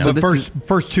on right now. So the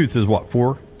first tooth is what,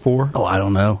 4? Oh, I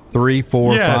don't know. 3,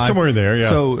 4, 5. Somewhere in there, yeah.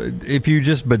 So if you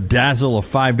just bedazzle a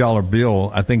 $5 bill,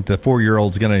 I think the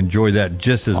 4-year-old's going to enjoy that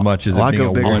just as much as it being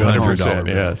a $100 bill.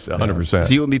 Yes, 100%.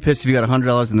 So you wouldn't be pissed if you got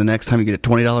 $100 and the next time you get it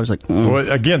 $20? Like, Well,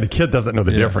 again, the kid doesn't know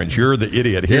the difference. You're the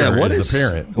idiot here as the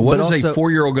parent. What is a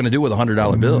 4-year-old going to do with a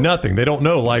 $100 bill? Nothing. They don't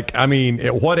know. Like, I mean,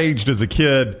 at what age does a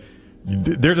kid...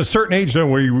 There's a certain age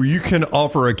where you can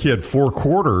offer a kid 4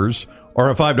 quarters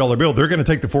or a $5 bill. They're going to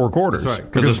take the 4 quarters. That's right.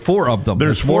 Because there's 4 of them.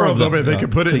 There's 4 of them, and they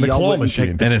can put it in the claw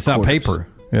machine. And it's not paper.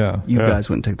 Yeah. You guys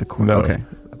wouldn't take the quarter. No. Okay.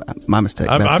 My mistake.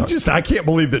 I can't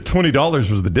believe that $20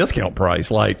 was the discount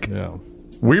price. Like,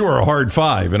 we were a hard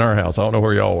 5 in our house. I don't know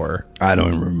where y'all were. I don't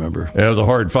even remember. It was a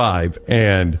hard 5.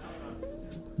 And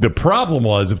The problem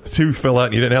was if the tooth fell out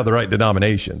and you didn't have the right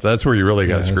denominations. That's where you really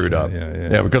got screwed up.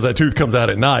 Yeah, because that tooth comes out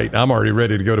at night. I'm already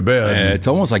ready to go to bed. Yeah, it's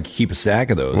almost like you keep a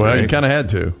stack of those. Well, right? you kind of had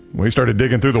to. We started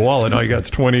digging through the wallet. All you got is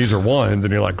 20s or 1s,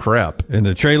 and you're like, crap. In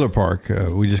the trailer park,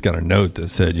 we just got a note that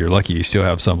said, you're lucky you still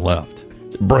have some left.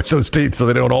 Brush those teeth so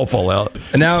they don't all fall out.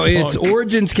 Now, its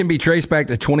origins can be traced back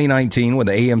to 2019 when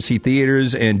the AMC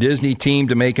Theaters and Disney teamed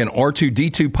to make an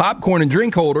R2-D2 popcorn and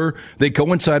drink holder that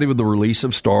coincided with the release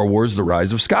of Star Wars The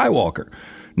Rise of Skywalker.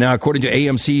 Now, according to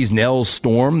AMC's Nell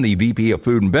Storm, the VP of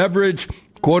Food and Beverage,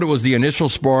 quote, it was the initial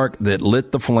spark that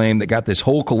lit the flame that got this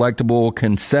whole collectible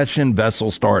concession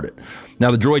vessel started.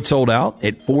 Now, the droid sold out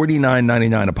at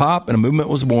 $49.99 a pop, and a movement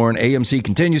was born. AMC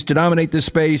continues to dominate this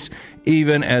space,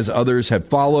 even as others have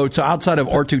followed. So outside of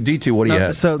R2-D2, what do you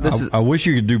have? So I wish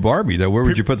you could do Barbie, though. Where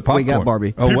would you put the popcorn? We got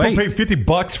Barbie. Oh, People wait. pay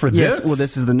 $50 for Yes, this? well,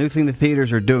 this is the new thing the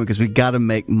theaters are doing because we got to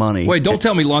make money. Wait, don't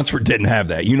tell me Lunsford didn't have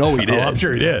that. You know he did. Oh, I'm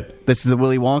sure he did. This is the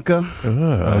Willy Wonka.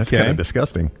 That's kind of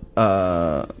disgusting.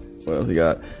 What else we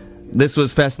got? This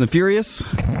was Fast and the Furious.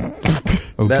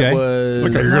 Okay. That was.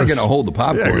 Look, you're not going to hold the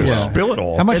popcorn. Yeah, you're well. gonna spill it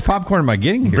all. How much popcorn am I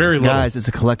getting here? Very little. Guys, it's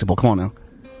a collectible. Come on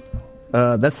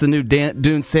now. That's the new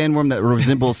Dune sandworm that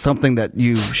resembles something that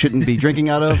you shouldn't be drinking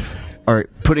out of or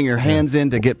putting your hands in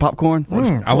to get popcorn.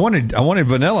 I wanted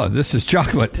vanilla. This is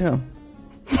chocolate. Yeah.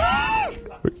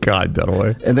 God,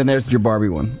 Dunaway. And then there's your Barbie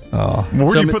one.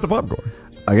 Where do you put the popcorn?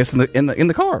 I guess in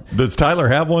the car. Does Tyler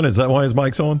have one? Is that why his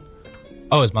mic's on?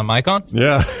 Oh, is my mic on?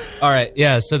 Yeah. All right.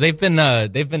 Yeah. So they've been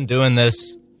doing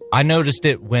this. I noticed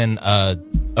it when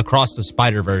Across the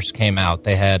Spider-Verse came out.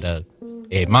 They had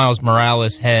a Miles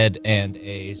Morales head and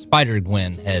a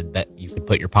Spider-Gwen head that you could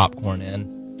put your popcorn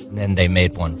in. And then they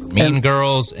made one for Mean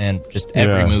Girls and just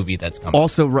every movie that's come out.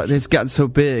 Also, it's gotten so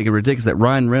big and ridiculous that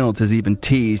Ryan Reynolds has even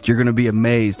teased, you're going to be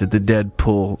amazed at the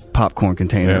Deadpool popcorn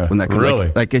container. When that comes. Really?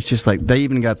 Like, it's just like, they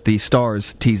even got the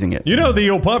stars teasing it. You know, the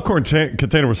old popcorn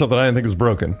container was something I didn't think was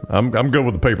broken. I'm good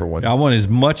with the paper one. I want as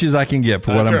much as I can get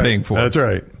for what I'm paying for. That's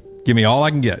right. Give me all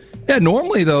I can get. Yeah,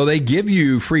 normally, though, they give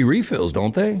you free refills,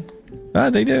 don't they?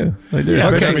 They do. They do. Yeah,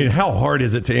 Okay. I mean, how hard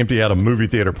is it to empty out a movie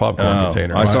theater popcorn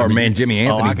container? I saw our man Jimmy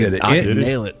Anthony did it. I can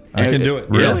nail it. I can do it.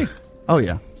 Really? Oh,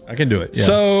 yeah. I can do it. Yeah.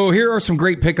 So here are some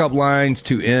great pickup lines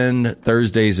to end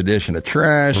Thursday's edition of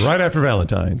Trash. Right after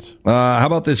Valentine's. How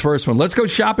about this first one? Let's go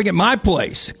shopping at my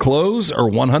place. Clothes are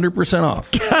 100% off.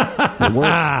 It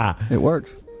works. It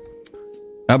works.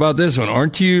 How about this one?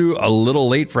 Aren't you a little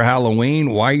late for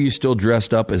Halloween? Why are you still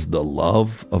dressed up as the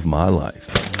love of my life?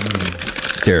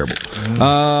 It's terrible.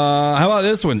 How about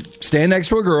this one? Stand next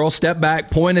to a girl, step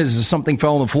back, point as something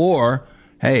fell on the floor.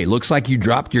 Hey, looks like you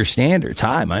dropped your standards.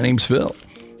 Hi, my name's Phil.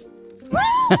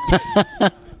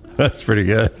 That's pretty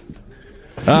good.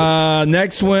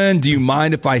 Next one. Do you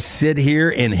mind if I sit here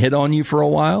and hit on you for a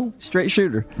while? Straight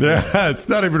shooter. Yeah, it's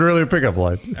not even really a pickup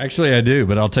line. Actually, I do,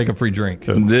 but I'll take a free drink.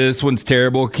 This one's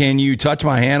terrible. Can you touch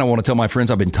my hand? I want to tell my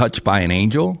friends I've been touched by an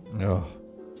angel. Oh.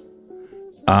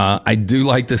 I do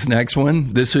like this next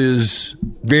one. This is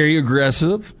very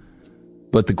aggressive,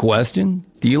 but the question,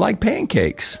 do you like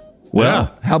pancakes?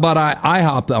 Well, how about I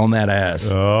hop on that ass?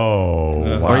 Oh,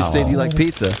 wow. Or you say, do you like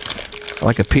pizza? I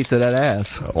like a pizza that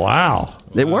ass. Wow.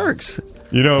 It works.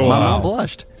 You know, my mom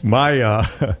blushed. My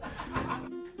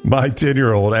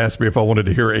 10-year-old asked me if I wanted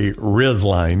to hear a Riz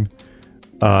line,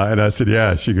 and I said,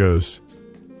 yeah. She goes,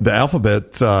 the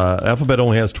alphabet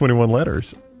only has 21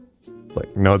 letters. It's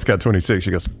like, no, it's got 26.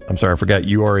 She goes, I'm sorry, I forgot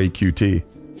URAQT.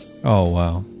 Oh,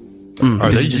 wow.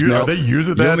 Are they using that?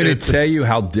 You want me to tell you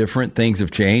how different things have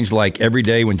changed? Like every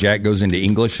day when Jack goes into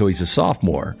English, so he's a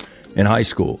sophomore in high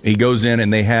school, he goes in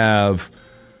and they have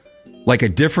like a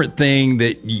different thing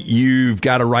that you've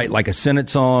got to write like a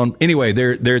sentence on. Anyway,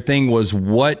 their thing was,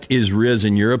 what is Riz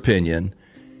in your opinion?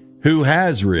 Who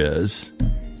has Riz?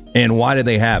 And why do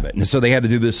they have it? And so they had to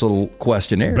do this little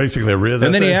questionnaire. Basically a Riz.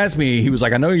 And then he asked me, he was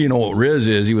like, I know you know what Riz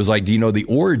is. He was like, do you know the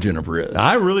origin of Riz?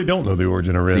 I really don't know the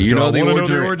origin of Riz. Do you know the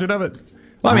origin of it?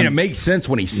 Well, I mean, it makes sense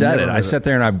when he said it. I sat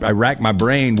there and I racked my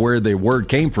brain where the word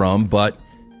came from, but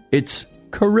it's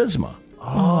charisma.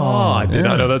 Oh, I did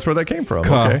not know that's where that came from.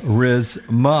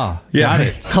 Charisma. Yeah. Got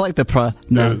it. I like the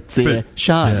pronunciation.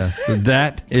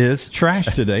 That is Trash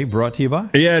Today, brought to you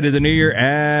by. Yeah, did the new year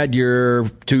add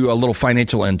to a little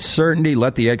financial uncertainty?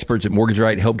 Let the experts at Mortgage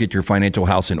Right help get your financial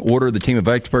house in order. The team of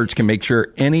experts can make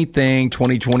sure anything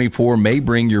 2024 may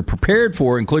bring you're prepared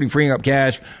for, including freeing up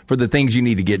cash for the things you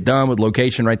need to get done, with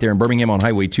location right there in Birmingham on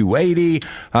Highway 280.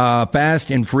 Fast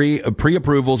and free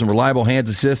pre-approvals and reliable hands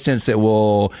assistance that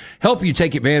will help you you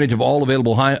take advantage of all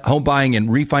available home buying and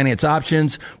refinance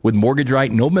options with Mortgage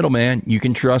Right. No middleman. You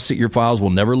can trust that your files will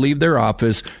never leave their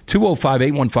office.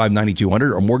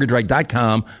 205-815-9200 or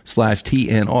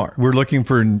mortgageright.com/TNR. We're looking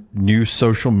for new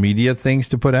social media things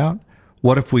to put out.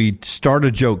 What if we start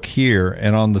a joke here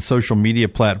and on the social media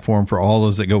platform for all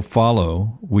those that go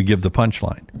follow, we give the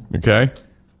punchline? Okay.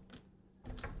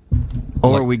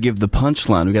 Or we give the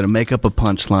punchline. We got to make up a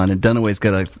punchline, and Dunaway's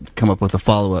got to come up with a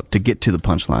follow-up to get to the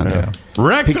punchline. Yeah.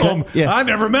 Wrecked him. Yeah. I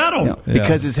never met him.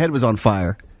 Because his head was on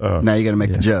fire. Now you got to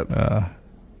make the joke.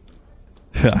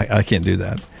 I can't do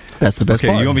that. That's the best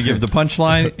part. You want me to give the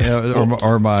punchline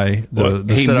or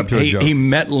the setup to a joke? He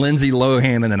met Lindsay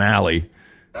Lohan in an alley.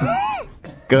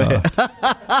 Go ahead.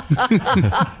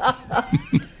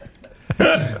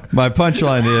 My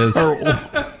punchline is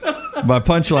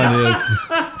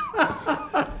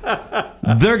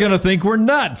they're going to think we're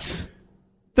nuts.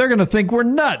 They're going to think we're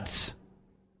nuts.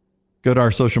 Go to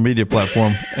our social media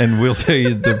platform, and we'll tell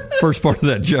you the first part of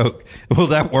that joke. Will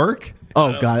that work?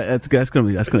 Oh, God, that's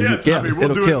going to I mean,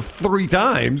 we'll do it 3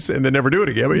 times and then never do it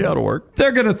again, but yeah, it'll work.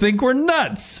 They're going to think we're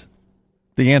nuts.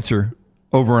 The answer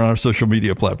over on our social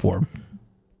media platform.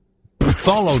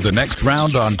 Follow The Next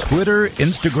Round on Twitter,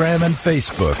 Instagram, and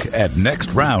Facebook at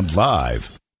Next Round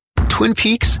Live. Twin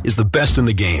Peaks is the best in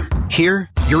the game.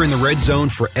 Here, you're in the red zone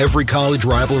for every college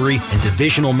rivalry and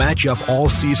divisional matchup all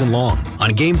season long. On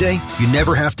game day, you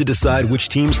never have to decide which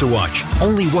teams to watch,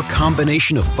 only what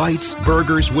combination of bites,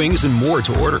 burgers, wings, and more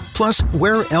to order. Plus,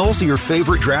 where else are your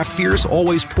favorite draft beers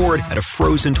always poured at a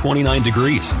frozen 29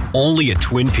 degrees? Only at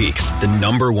Twin Peaks, the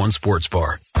 #1 sports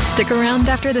bar. Stick around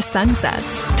after the sun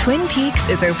sets. Twin Peaks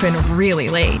is open really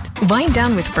late. Wind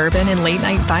down with bourbon and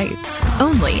late-night bites.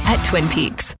 Only at Twin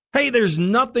Peaks. Hey, there's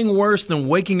nothing worse than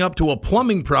waking up to a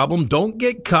plumbing problem. Don't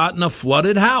get caught in a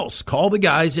flooded house. Call the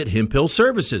guys at Hemp Hill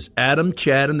Services. Adam,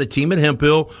 Chad, and the team at Hemp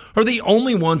Hill are the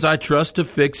only ones I trust to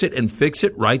fix it and fix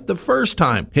it right the first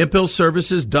time. Hemp Hill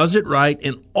Services does it right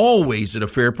and always at a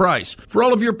fair price. For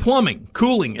all of your plumbing,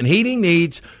 cooling, and heating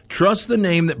needs, trust the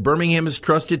name that Birmingham has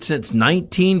trusted since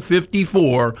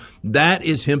 1954. That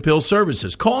is Hemp Hill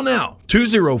Services. Call now,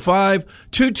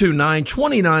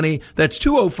 205-229-2090. That's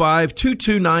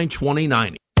 205-229-2090.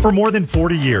 For more than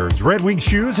 40 years, Red Wing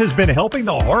Shoes has been helping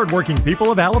the hardworking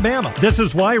people of Alabama. This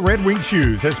is why Red Wing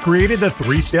Shoes has created the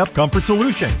 3-step comfort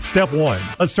solution. Step 1,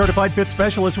 a certified fit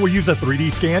specialist will use a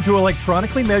 3D scan to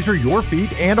electronically measure your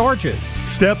feet and arches.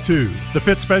 Step 2, the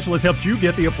fit specialist helps you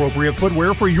get the appropriate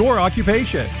footwear for your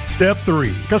occupation. Step 3,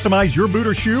 customize your boot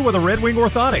or shoe with a Red Wing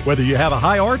orthotic. Whether you have a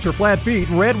high arch or flat feet,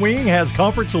 Red Wing has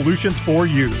comfort solutions for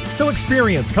you. So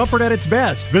experience comfort at its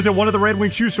best. Visit one of the Red Wing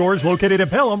shoe stores located in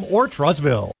Pelham or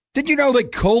Trussville. Did you know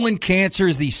that colon cancer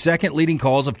is the second leading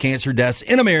cause of cancer deaths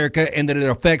in America and that it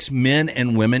affects men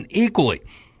and women equally?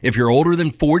 If you're older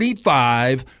than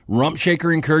 45, Rump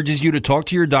Shaker encourages you to talk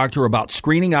to your doctor about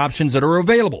screening options that are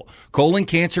available. Colon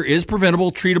cancer is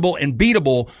preventable, treatable, and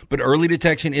beatable, but early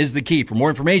detection is the key. For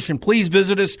more information, please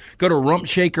visit us. Go to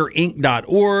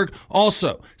rumpshakerinc.org.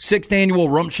 Also, 6th annual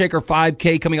Rump Shaker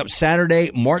 5K coming up Saturday,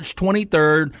 March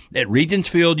 23rd at Regents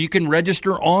Field. You can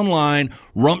register online,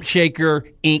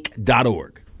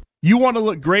 rumpshakerinc.org. You want to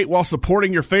look great while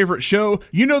supporting your favorite show?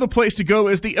 You know the place to go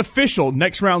is the official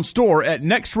Next Round store at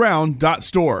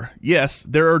nextround.store. Yes,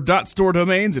 there are .store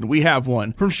domains, and we have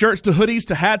one. From shirts to hoodies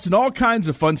to hats and all kinds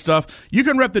of fun stuff, you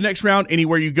can rep the Next Round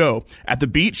anywhere you go. At the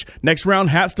beach, Next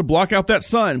Round hats to block out that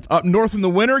sun. Up north in the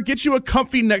winter, get you a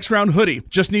comfy Next Round hoodie.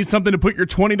 Just need something to put your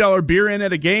 $20 beer in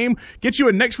at a game? Get you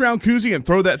a Next Round koozie and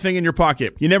throw that thing in your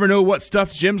pocket. You never know what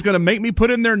stuff Jim's going to make me put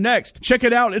in there next. Check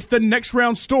it out. It's the Next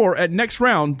Round store at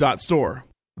nextround.store.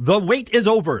 The wait is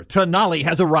over. Tonali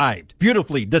has arrived.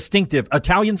 Beautifully distinctive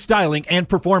Italian styling and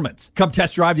performance. Come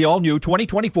test drive the all-new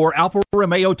 2024 Alfa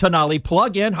Romeo Tonali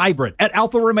plug-in hybrid at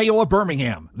Alfa Romeo of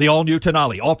Birmingham. The all-new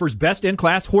Tonali offers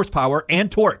best-in-class horsepower and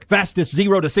torque, fastest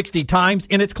 0 to 60 times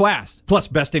in its class, plus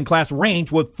best-in-class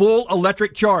range with full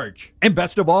electric charge. And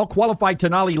best of all, qualified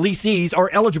Tonali leasees are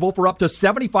eligible for up to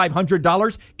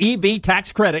 $7,500 EV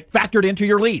tax credit factored into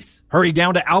your lease. Hurry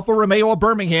down to Alfa Romeo of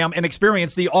Birmingham and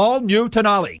experience the all-new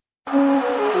Tonali.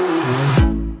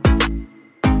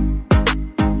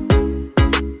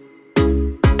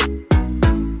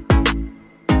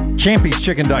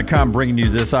 Champy'sChicken.com bringing you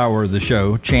this hour of the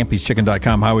show.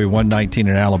 Champy'sChicken.com, Highway 119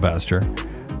 in Alabaster.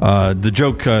 The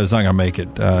joke is not going to make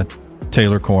it.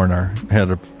 Taylor Korn, our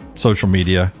head of social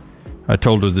media, I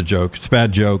told her the joke. It's a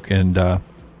bad joke and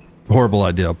horrible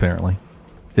idea, apparently.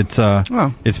 It's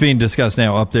being discussed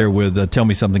now up there with Tell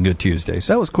Me Something Good Tuesdays.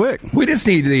 That was quick. We just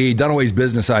need the Dunaway's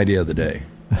business idea of the day.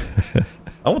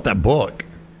 I want that book.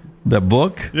 The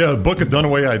book? Yeah, the book of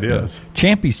Dunaway Ideas.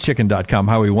 Champy'sChicken.com,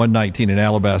 Highway 119 in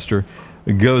Alabaster.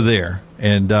 Go there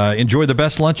and enjoy the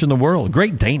best lunch in the world.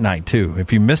 Great date night, too.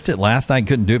 If you missed it last night,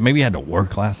 couldn't do it, maybe you had to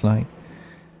work last night.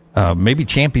 Maybe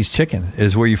Champy's Chicken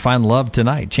is where you find love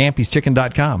tonight.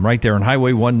 Champy'sChicken.com, right there on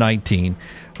Highway 119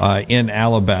 in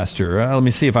Alabaster. Let me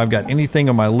see if I've got anything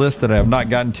on my list that I have not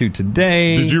gotten to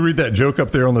today. Did you read that joke up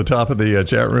there on the top of the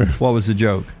chat room? What was the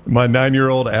joke? My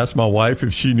 9-year-old asked my wife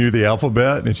if she knew the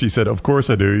alphabet, and she said, "Of course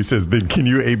I do." He says, "Then can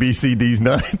you ABCD's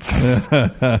nuts?"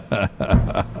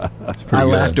 I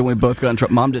laughed and we both got in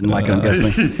trouble. Mom didn't like it, I'm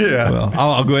guessing. Yeah. Well,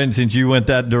 I'll go ahead and, since you went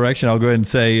that direction, I'll go ahead and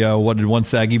say, what did one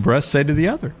saggy breast say to the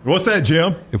other? What's that,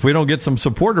 Jim? If we don't get some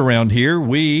support around here,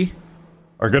 we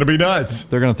are going to be nuts.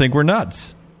 They're going to think we're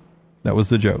nuts. That was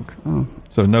the joke. Oh.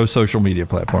 So no social media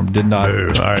platform. Did not. All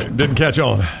right. Didn't catch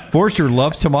on. Forster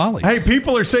loves tamales. Hey,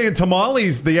 people are saying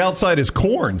tamales, the outside is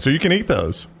corn, so you can eat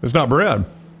those. It's not bread.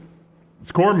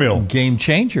 It's cornmeal. Game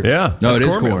changer. Yeah. No, it is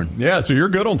cornmeal. corn. Yeah, so you're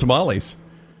good on tamales.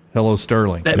 Hello,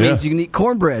 Sterling. That means you can eat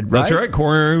cornbread, right? That's right.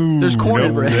 Corn. There's corn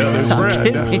in bread. Yeah, there's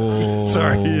bread.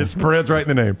 Sorry, it's bread's right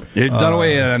in the name.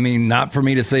 Dunaway, I mean, not for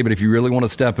me to say, but if you really want to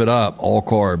step it up, all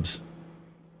carbs.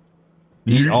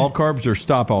 Eat all carbs or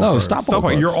stop all carbs? No, stop all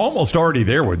carbs. You're almost already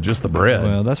there with just the bread.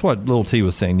 Well, that's what Little T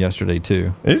was saying yesterday,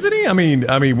 too. Isn't he? I mean,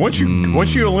 once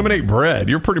you eliminate bread,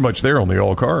 you're pretty much there on the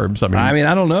all carbs. I mean,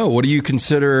 I don't know. What do you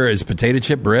consider as potato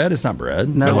chip bread? It's not bread.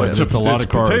 No, it's a lot of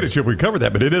carbs. Potato chip. We covered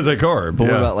that, but it is a carb. But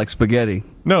what about like spaghetti?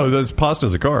 No,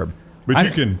 pasta's a carb.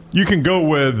 But you can go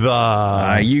with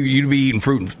you'd be eating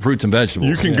fruits and vegetables.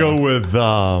 You can go with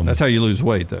that's how you lose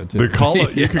weight, though. Too.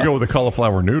 You could go with the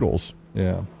cauliflower noodles.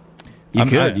 Yeah. You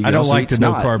could. I don't like the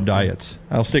no-carb diets.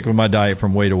 I'll stick with my diet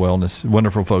from Way to Wellness.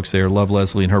 Wonderful folks there. Love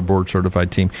Leslie and her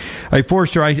board-certified team. Hey,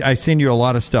 Forster, I send you a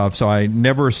lot of stuff, so I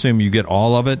never assume you get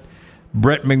all of it.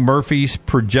 Brett McMurphy's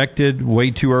projected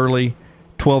way too early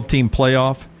 12-team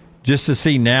playoff, just to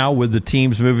see now with the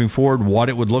teams moving forward what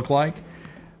it would look like.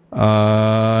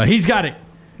 He's got it.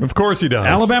 Of course he does.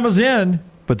 Alabama's in,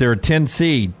 but they're a 10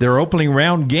 seed. Their opening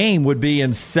round game would be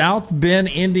in South Bend,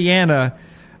 Indiana,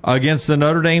 against the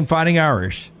Notre Dame Fighting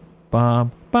Irish.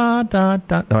 No,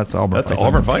 that's Auburn. That's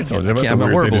Auburn Fight Song. That's a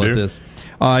weird thing to do. At this.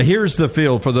 Here's the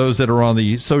field for those that are on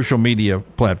the social media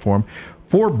platform.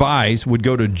 4 byes would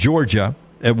go to Georgia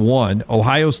at 1,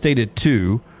 Ohio State at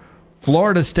 2,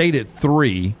 Florida State at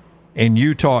 3, and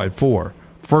Utah at 4.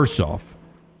 First off,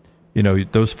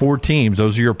 those 4 teams,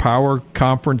 those are your power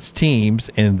conference teams,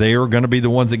 and they are going to be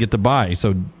the ones that get the bye.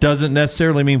 So doesn't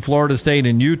necessarily mean Florida State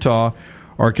and Utah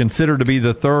are considered to be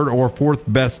the 3rd or 4th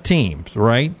best teams,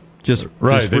 right? They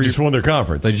just won their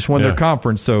conference. They just won their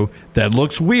conference, so that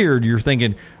looks weird. You're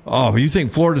thinking, you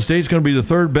think Florida State's going to be the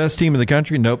 3rd best team in the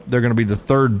country? Nope, they're going to be the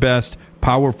 3rd best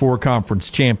Power 4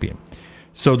 conference champion.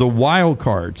 So the wild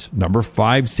cards, number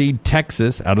 5 seed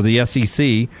Texas out of the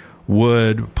SEC,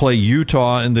 would play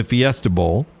Utah in the Fiesta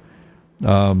Bowl,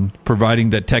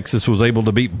 providing that Texas was able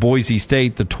to beat Boise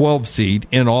State, the 12 seed,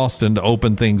 in Austin to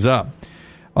open things up.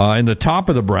 In the top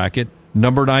of the bracket,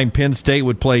 number 9 Penn State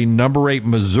would play number 8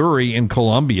 Missouri in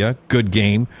Columbia. Good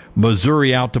game.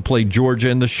 Missouri out to play Georgia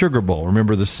in the Sugar Bowl.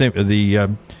 Remember the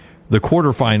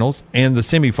quarterfinals and the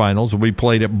semifinals will be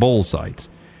played at bowl sites.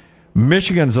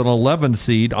 Michigan's an 11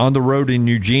 seed on the road in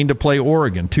Eugene to play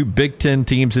Oregon. 2 Big Ten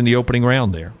teams in the opening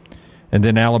round there. And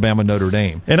then Alabama, Notre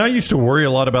Dame. And I used to worry a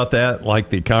lot about that, like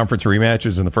the conference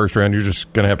rematches in the first round. You're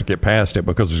just going to have to get past it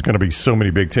because there's going to be so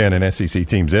many Big Ten and SEC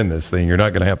teams in this thing. You're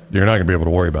not going to be able to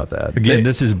worry about that. Again,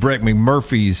 this is Brett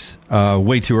McMurphy's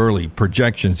way too early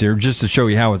projections here, just to show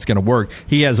you how it's going to work.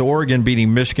 He has Oregon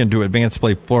beating Michigan to advance to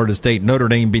play Florida State, Notre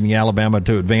Dame beating Alabama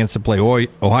to advance to play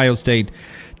Ohio State,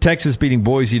 Texas beating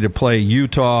Boise to play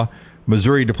Utah,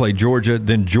 Missouri to play Georgia,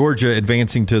 then Georgia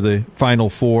advancing to the Final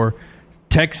Four,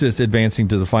 Texas advancing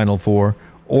to the Final Four,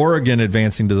 Oregon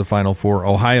advancing to the Final Four,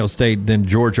 Ohio State, then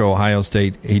Georgia, Ohio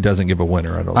State. He doesn't give a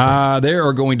winner, I don't think. There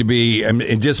are going to be,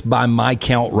 and just by my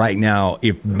count right now,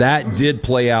 if that did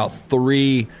play out,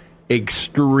 3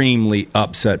 extremely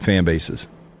upset fan bases.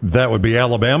 That would be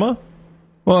Alabama?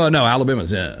 Well, no,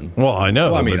 Alabama's in. Well, I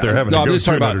know, but they're having to go I'm just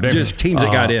talking Notre about Dame. just teams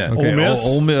that got in.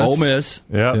 Okay. Ole Miss.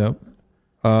 Yeah.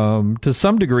 To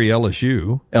some degree,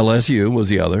 LSU. LSU was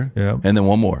the other. Yeah. And then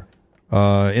one more.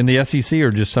 In the SEC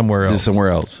or just somewhere else? Just somewhere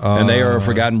else. And they are a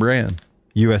forgotten brand.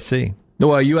 USC. No,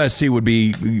 USC would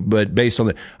be, but based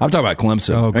on I'm talking about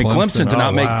Clemson. Oh, Clemson to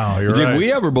not make. Wow, did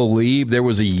we ever believe there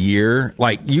was a year,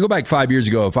 like you go back 5 years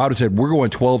ago, if I would have said we're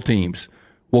going 12 teams,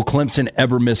 Will Clemson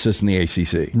ever miss this in the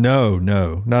ACC? No,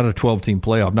 not a 12-team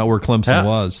playoff. Not where Clemson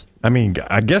was. I mean,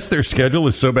 I guess their schedule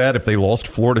is so bad if they lost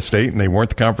Florida State and they weren't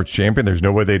the conference champion, there's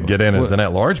no way they'd get in as an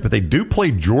at-large. But they do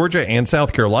play Georgia and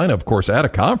South Carolina, of course, at a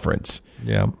conference.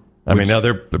 Yeah. I mean, now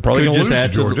they're probably going to lose to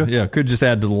Georgia. Could just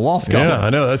add to the loss column. Yeah, I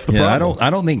know. That's the problem. I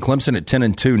don't think Clemson at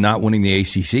 10-2 not winning the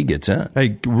ACC gets in.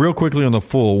 Hey, real quickly on the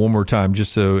full, one more time,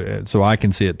 just so I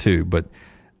can see it too. But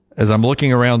as I'm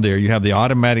looking around there, you have the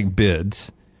automatic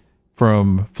bids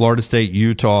from Florida State,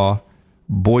 Utah,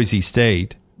 Boise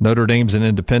State, Notre Dame's an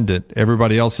independent.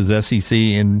 Everybody else is SEC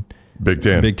and Big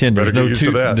Ten. There's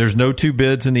no two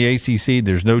bids in the ACC.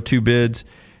 There's no two bids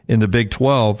in the Big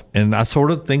 12, and I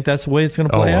sort of think that's the way it's going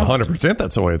to play out. 100%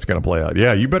 that's the way it's going to play out.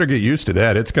 Yeah, you better get used to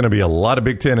that. It's going to be a lot of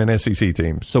Big Ten and SEC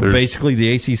teams. So basically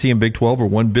the ACC and Big 12 are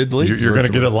one bid leagues? You're going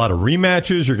to get a lot of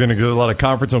rematches. You're going to get a lot of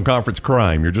conference-on-conference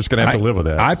crime. You're just going to have to live with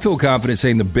that. I feel confident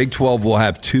saying the Big 12 will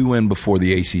have 2 in before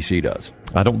the ACC does.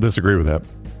 I don't disagree with that.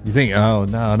 You think, no,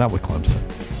 not with Clemson.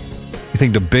 You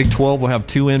think the Big 12 will have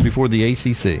 2 in before the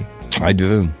ACC? I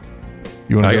do.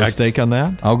 You want to go steak on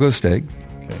that? I'll go steak.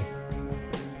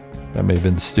 That may have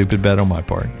been a stupid bet on my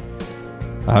part.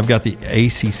 I've got the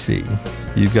ACC.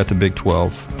 You've got the Big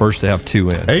 12. First to have 2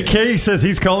 in. AK says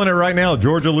he's calling it right now.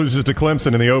 Georgia loses to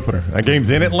Clemson in the opener. That game's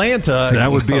in Atlanta. That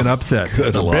would be an upset.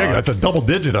 That's a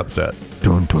double-digit upset.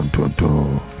 Dun, dun, dun,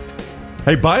 dun.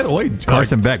 Hey, by the way,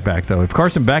 Carson Beck back, though. If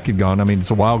Carson Beck had gone, I mean,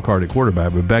 it's a wild card at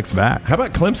quarterback, but Beck's back. How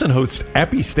about Clemson hosts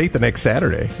Appy State the next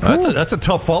Saturday? Cool. That's a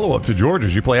tough follow-up to Georgia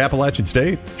as you play Appalachian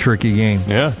State. Tricky game.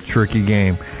 Yeah. Tricky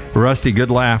game. Rusty, good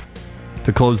laugh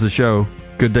to close the show.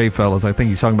 Good day, fellas. I think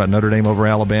he's talking about Notre Dame over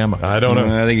Alabama. I don't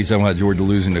know. I think he's talking about Georgia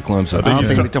losing to Clemson. I don't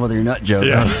think he's talking about your nut joke.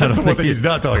 Yeah, that's the one thing he's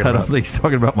not talking about. I don't think he's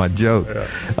talking about my joke.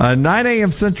 Yeah. 9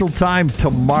 a.m. Central Time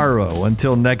tomorrow.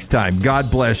 Until next time, God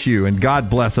bless you and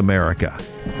God bless America.